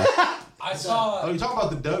 P-word. I saw. Oh, you talking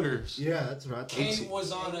about the Duggars? Yeah, that's right. Kane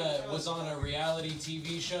was on a reality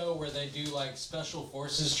TV show where they do like special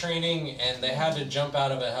forces training, and they had to jump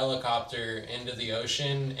out of a helicopter into the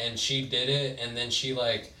ocean, and she did it, and then she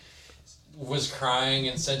like was crying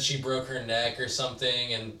and said she broke her neck or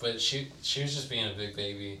something, but she was just being a big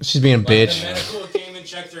baby. She's being a bitch. The medical came and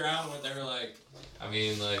checked her out, and they were like, I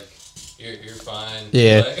mean, like, you're fine.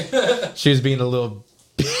 Yeah. Like, She was being a little.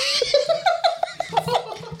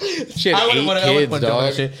 She had eight kids,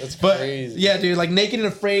 dog. That's crazy. Yeah, dude, like Naked and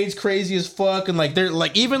Afraid's crazy as fuck, and like they're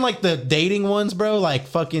like even like the dating ones, bro. Like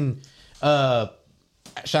fucking, shout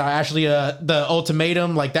out Ashley, the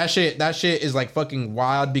Ultimatum, like that shit is like fucking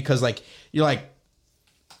wild because like you're like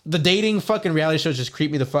the dating fucking reality shows just creep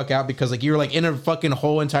me the fuck out because like you're like in a fucking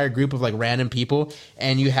whole entire group of like random people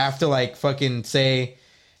and you have to like fucking say,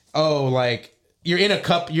 oh, like you're in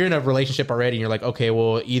a relationship already and you're like, okay,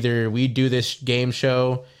 well either we do this game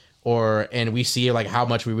show and we see like how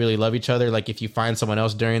much we really love each other, like if you find someone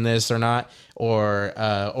else during this or not, or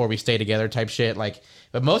we stay together type shit. Like,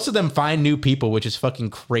 but most of them find new people, which is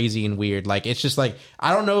fucking crazy and weird. Like it's just like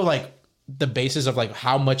I don't know like the basis of like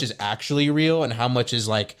how much is actually real and how much is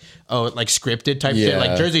like like scripted type shit.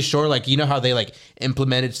 Like Jersey Shore, like you know how they like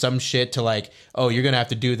implemented some shit to like, oh, you're gonna have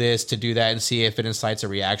to do this to do that and see if it incites a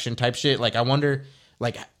reaction type shit. Like I wonder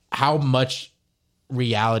like how much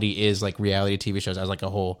reality is like reality TV shows as like a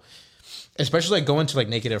whole, especially like going to like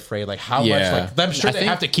Naked and Afraid, like how much like I'm sure they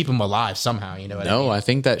have to keep them alive somehow, you know what I mean? I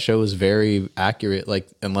think that show is very accurate, like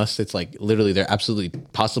unless it's like literally they're absolutely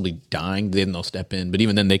possibly dying, then they'll step in, but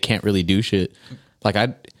even then they can't really do shit. Like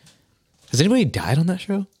has anybody died on that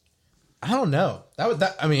show? I don't know.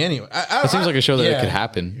 I mean, anyway, it seems like a show that it could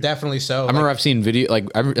happen. Definitely so. I remember I've seen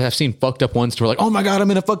I've seen fucked up ones to where like, oh my god,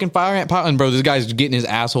 I'm in a fucking fire ant pot, and bro, this guy's getting his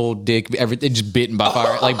asshole, dick, everything just bitten by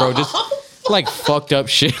fire. Like, bro, just like fucked up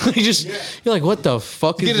shit. Like, just you're like, what the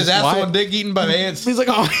fuck? Get his asshole and dick eaten by ants. He's like,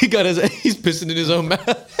 oh, he's pissing in his own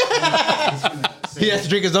mouth. He has to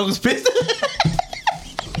drink his uncle's piss.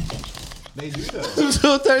 They do that. I'm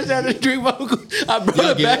so thirsty I had to drink my uncle. I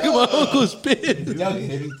brought it back in my uncle's piss.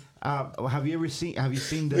 Have you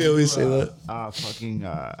seen the We always say that. fucking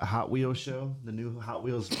Hot Wheels show? The new Hot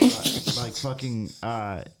Wheels, like fucking,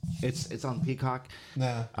 it's on Peacock.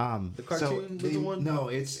 Nah. The cartoon was the one? No,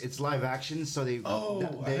 it's live action. So they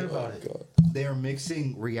I heard about it. They are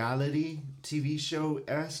mixing reality TV show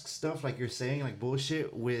esque stuff, like you're saying, like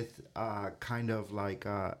bullshit, with kind of like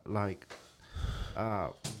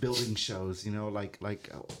building shows. You know, like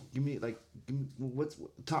give me what's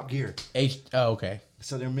Top Gear. Okay.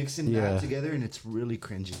 So they're mixing that together, and it's really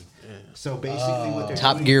cringy. Yeah. So basically, what they're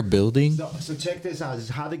Top doing, Gear building. So check this out. This is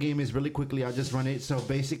how the game is really quickly. I'll just run it. So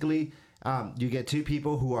basically, you get two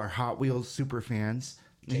people who are Hot Wheels super fans.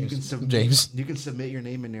 You can submit your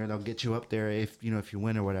name in there. They'll get you up there if you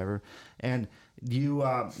win or whatever. And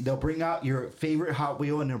they'll bring out your favorite Hot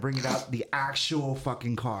Wheel, and they'll bring it out the actual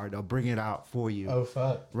fucking car. They'll bring it out for you. Oh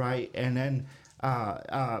fuck! Right, and then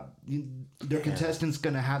their contestant's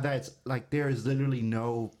gonna have that. It's like there is literally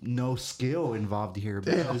no skill involved here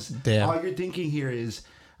because all you're thinking here is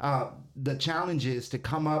the challenge is to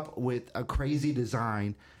come up with a crazy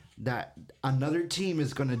design that another team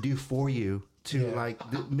is gonna do for you to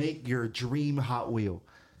make your dream Hot Wheel.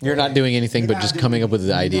 You're not doing anything but just coming up with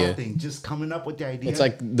the idea. Nothing, just coming up with the idea. It's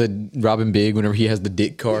like the Robin Big whenever he has the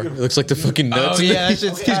dick car. It looks like the fucking nuts. Oh, yeah,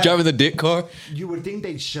 he's driving the dick car. You would think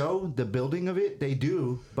they'd show the building of it. They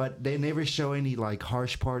do, but they never show any like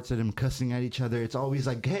harsh parts of them cussing at each other. It's always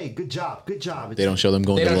like, "Hey, good job." It's they don't show them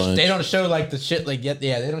going to lunch. They don't show like the shit like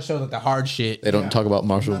they don't show like the hard shit. They don't talk about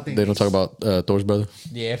Marshall. Nothing. They don't talk about Thor's brother.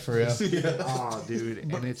 Yeah, for real. Oh, dude,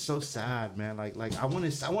 and it's so sad, man. Like I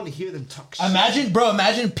want to hear them talk. Shit.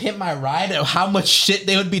 Imagine Pimp My Ride. How much shit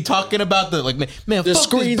they would be talking about man, the fuck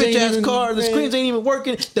screens this bitch ass even, car. The screens ain't even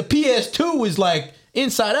working. The PS2 is like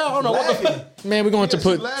inside out. I don't know what the fuck. Man, we're going to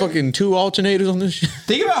put fucking 2 alternators on this shit.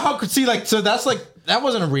 Think about how that's like that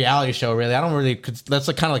wasn't a reality show really. I don't really. That's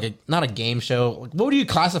like kind of like not a game show. Like, what would you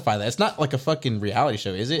classify that? It's not like a fucking reality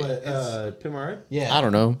show, is it? Pimp My Ride? Yeah, I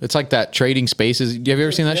don't know. It's like that Trading Spaces. Have you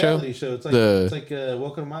ever seen that show? It's like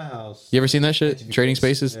Welcome to My House. You ever seen that shit? Trading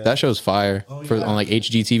Spaces. Yeah. That show's fire. On like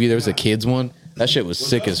HGTV. There was a kids one. That shit was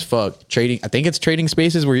sick as fuck. I think it's Trading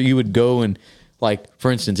Spaces where you would go and like,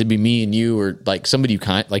 for instance, it'd be me and you or like somebody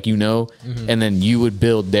and then you would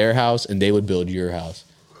build their house and they would build your house.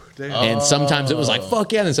 Damn. And sometimes it was like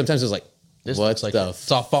fuck yeah, and then sometimes it was like what's like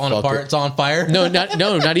it's all falling apart. It's on fire.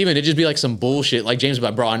 Not even. It'd just be like some bullshit. Like James was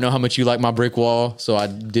like, bro, I know how much you like my brick wall, so I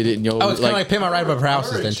did it. And it's kind of like Pimp My Ride above her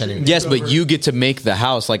houses then. Technically. Yes, but you get to make the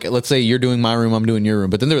house. Like, let's say you're doing my room, I'm doing your room.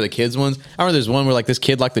 But then there were the kids ones. I remember there's one where like this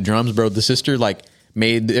kid liked the drums, bro. The sister like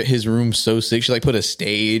made his room so sick. She like put a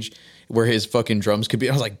stage where his fucking drums could be.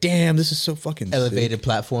 I was like, damn, this is so fucking elevated sick.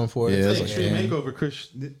 platform for it. Yeah, Extreme Makeover, Chris.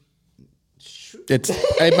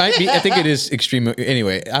 It might be. I think it is extreme.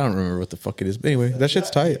 Anyway, I don't remember what the fuck it is. But anyway, that shit's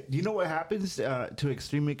tight. You know what happens to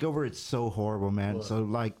extreme makeover? It's so horrible, man. What? So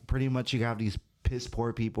like, pretty much you have these piss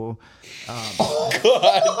poor people. They're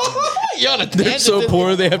so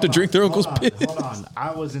poor they have to drink their uncle's piss. Hold on,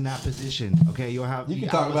 I was in that position. Okay, you can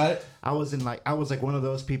talk about it. I was like one of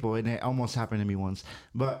those people, and it almost happened to me once.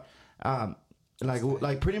 But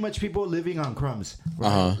like pretty much people living on crumbs.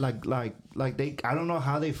 Right? Like they, I don't know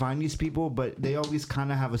how they find these people, but they always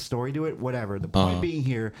kind of have a story to it. Whatever. The point being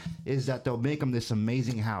here is that they'll make them this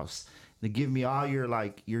amazing house. They give me all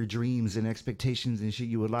your dreams and expectations and shit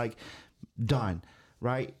you would like. Done,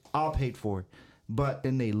 right? All paid for, but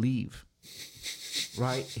then they leave.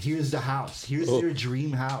 Right? Here's the house. Here's your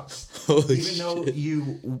dream house. Even though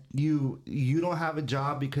you don't have a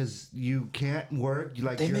job because you can't work,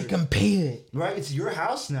 they make them pay it. Right? It's your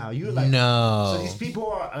house now. You like no. So these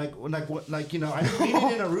people are like you know. I didn't mean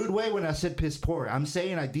it in a rude way when I said piss poor. I'm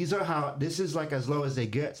saying like this is like as low as they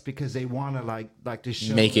get because they want to like to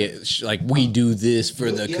show make it like we do this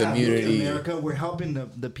for the community. Look at America, we're helping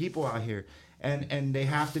the people out here, and they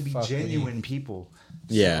have to be genuine people.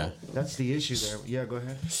 Yeah, so that's the issue there. Yeah, go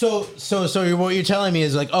ahead. So what you're telling me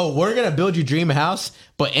is like, oh, we're gonna build your dream house,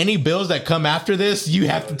 but any bills that come after this, you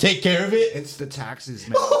have to take care of it. It's the taxes,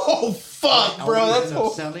 man. Oh fuck, bro,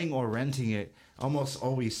 that's selling or renting it. Almost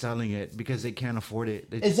always selling it because they can't afford it.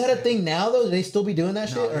 Is that a thing now though? Do they still be doing that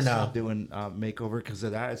shit or no? Not doing makeover because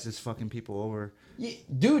of that. It's just fucking people over. Yeah,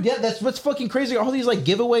 dude, yeah, that's what's fucking crazy. All these like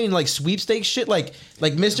giveaway and like sweepstakes shit, like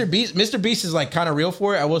Mr. Beast. Mr. Beast is like kind of real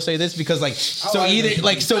for it. I will say this because like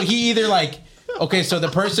he either okay, so the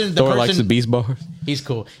person likes the Beast bars. He's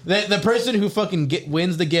cool. The person who fucking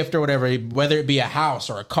wins the gift or whatever, whether it be a house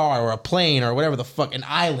or a car or a plane or whatever the fuck, an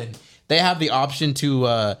island, they have the option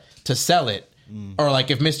to sell it. Or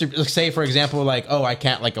like if Mr. say for example like, oh, I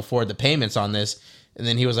can't like afford the payments on this, and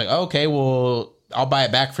then he was like, oh, okay, well, I'll buy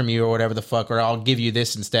it back from you or whatever the fuck, or I'll give you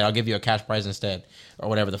this instead. I'll give you a cash prize instead or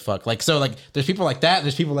whatever the fuck. Like, so like there's people like that.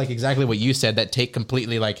 There's people like exactly what you said that take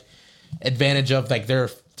completely like advantage of like their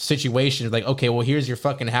situation. Like, okay, well, here's your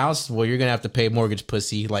fucking house. Well, you're gonna have to pay mortgage,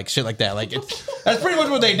 pussy, like shit like that. Like that's pretty much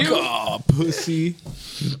what they do. Oh, pussy.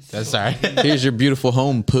 That's sorry. Here's your beautiful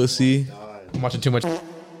home, pussy. I'm watching too much.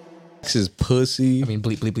 This is pussy. I mean,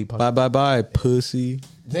 bleep, bleep, bleep. Bye, pussy.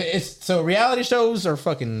 So reality shows are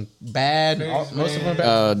fucking bad. Most of them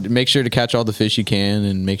are bad. Make sure to catch all the fish you can,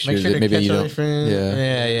 and make sure that maybe you don't.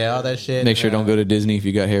 Yeah, all that shit. Make sure don't go to Disney if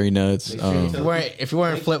you got hairy nuts. If you're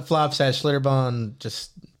wearing flip flops at Schlitterbahn,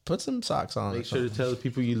 just put some socks on. Make sure to tell the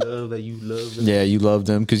people you love that you love them. Yeah, you love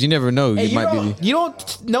them because you never know. Hey, you might be. You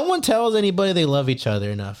don't. No one tells anybody they love each other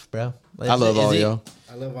enough, bro. I love all y'all.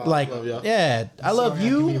 I love all. Like, yeah, I love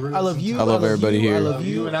you. I love you. I love everybody here. I love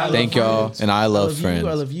you. Thank y'all, and I love friends.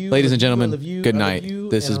 I love you. Ladies and gentlemen, good night.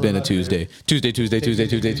 This has been a Tuesday. Tuesday. Shut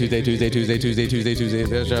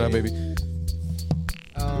up, baby.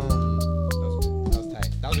 That was tight.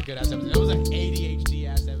 That was a good ass episode. That was an ADHD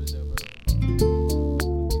ass episode, bro.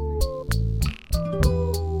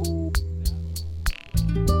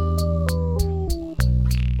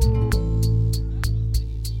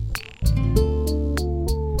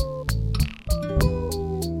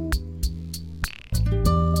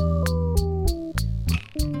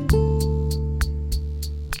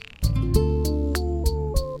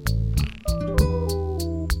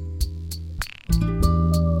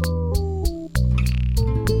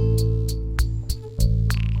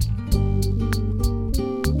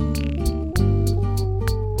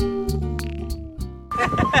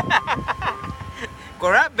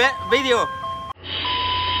 Correct video.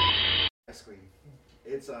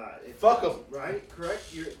 It's fuck them, right?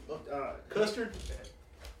 Correct. You're custard.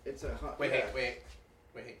 It's a hot. Wait.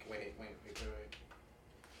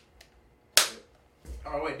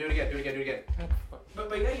 Oh wait, do it again. But you gotta get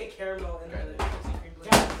caramel in the cream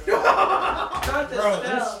not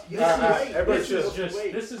the smell. Everybody should.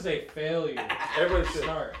 This is a failure. Everybody should.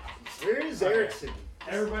 Start. Where is Erickson?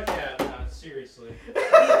 Everybody, yeah, no, seriously.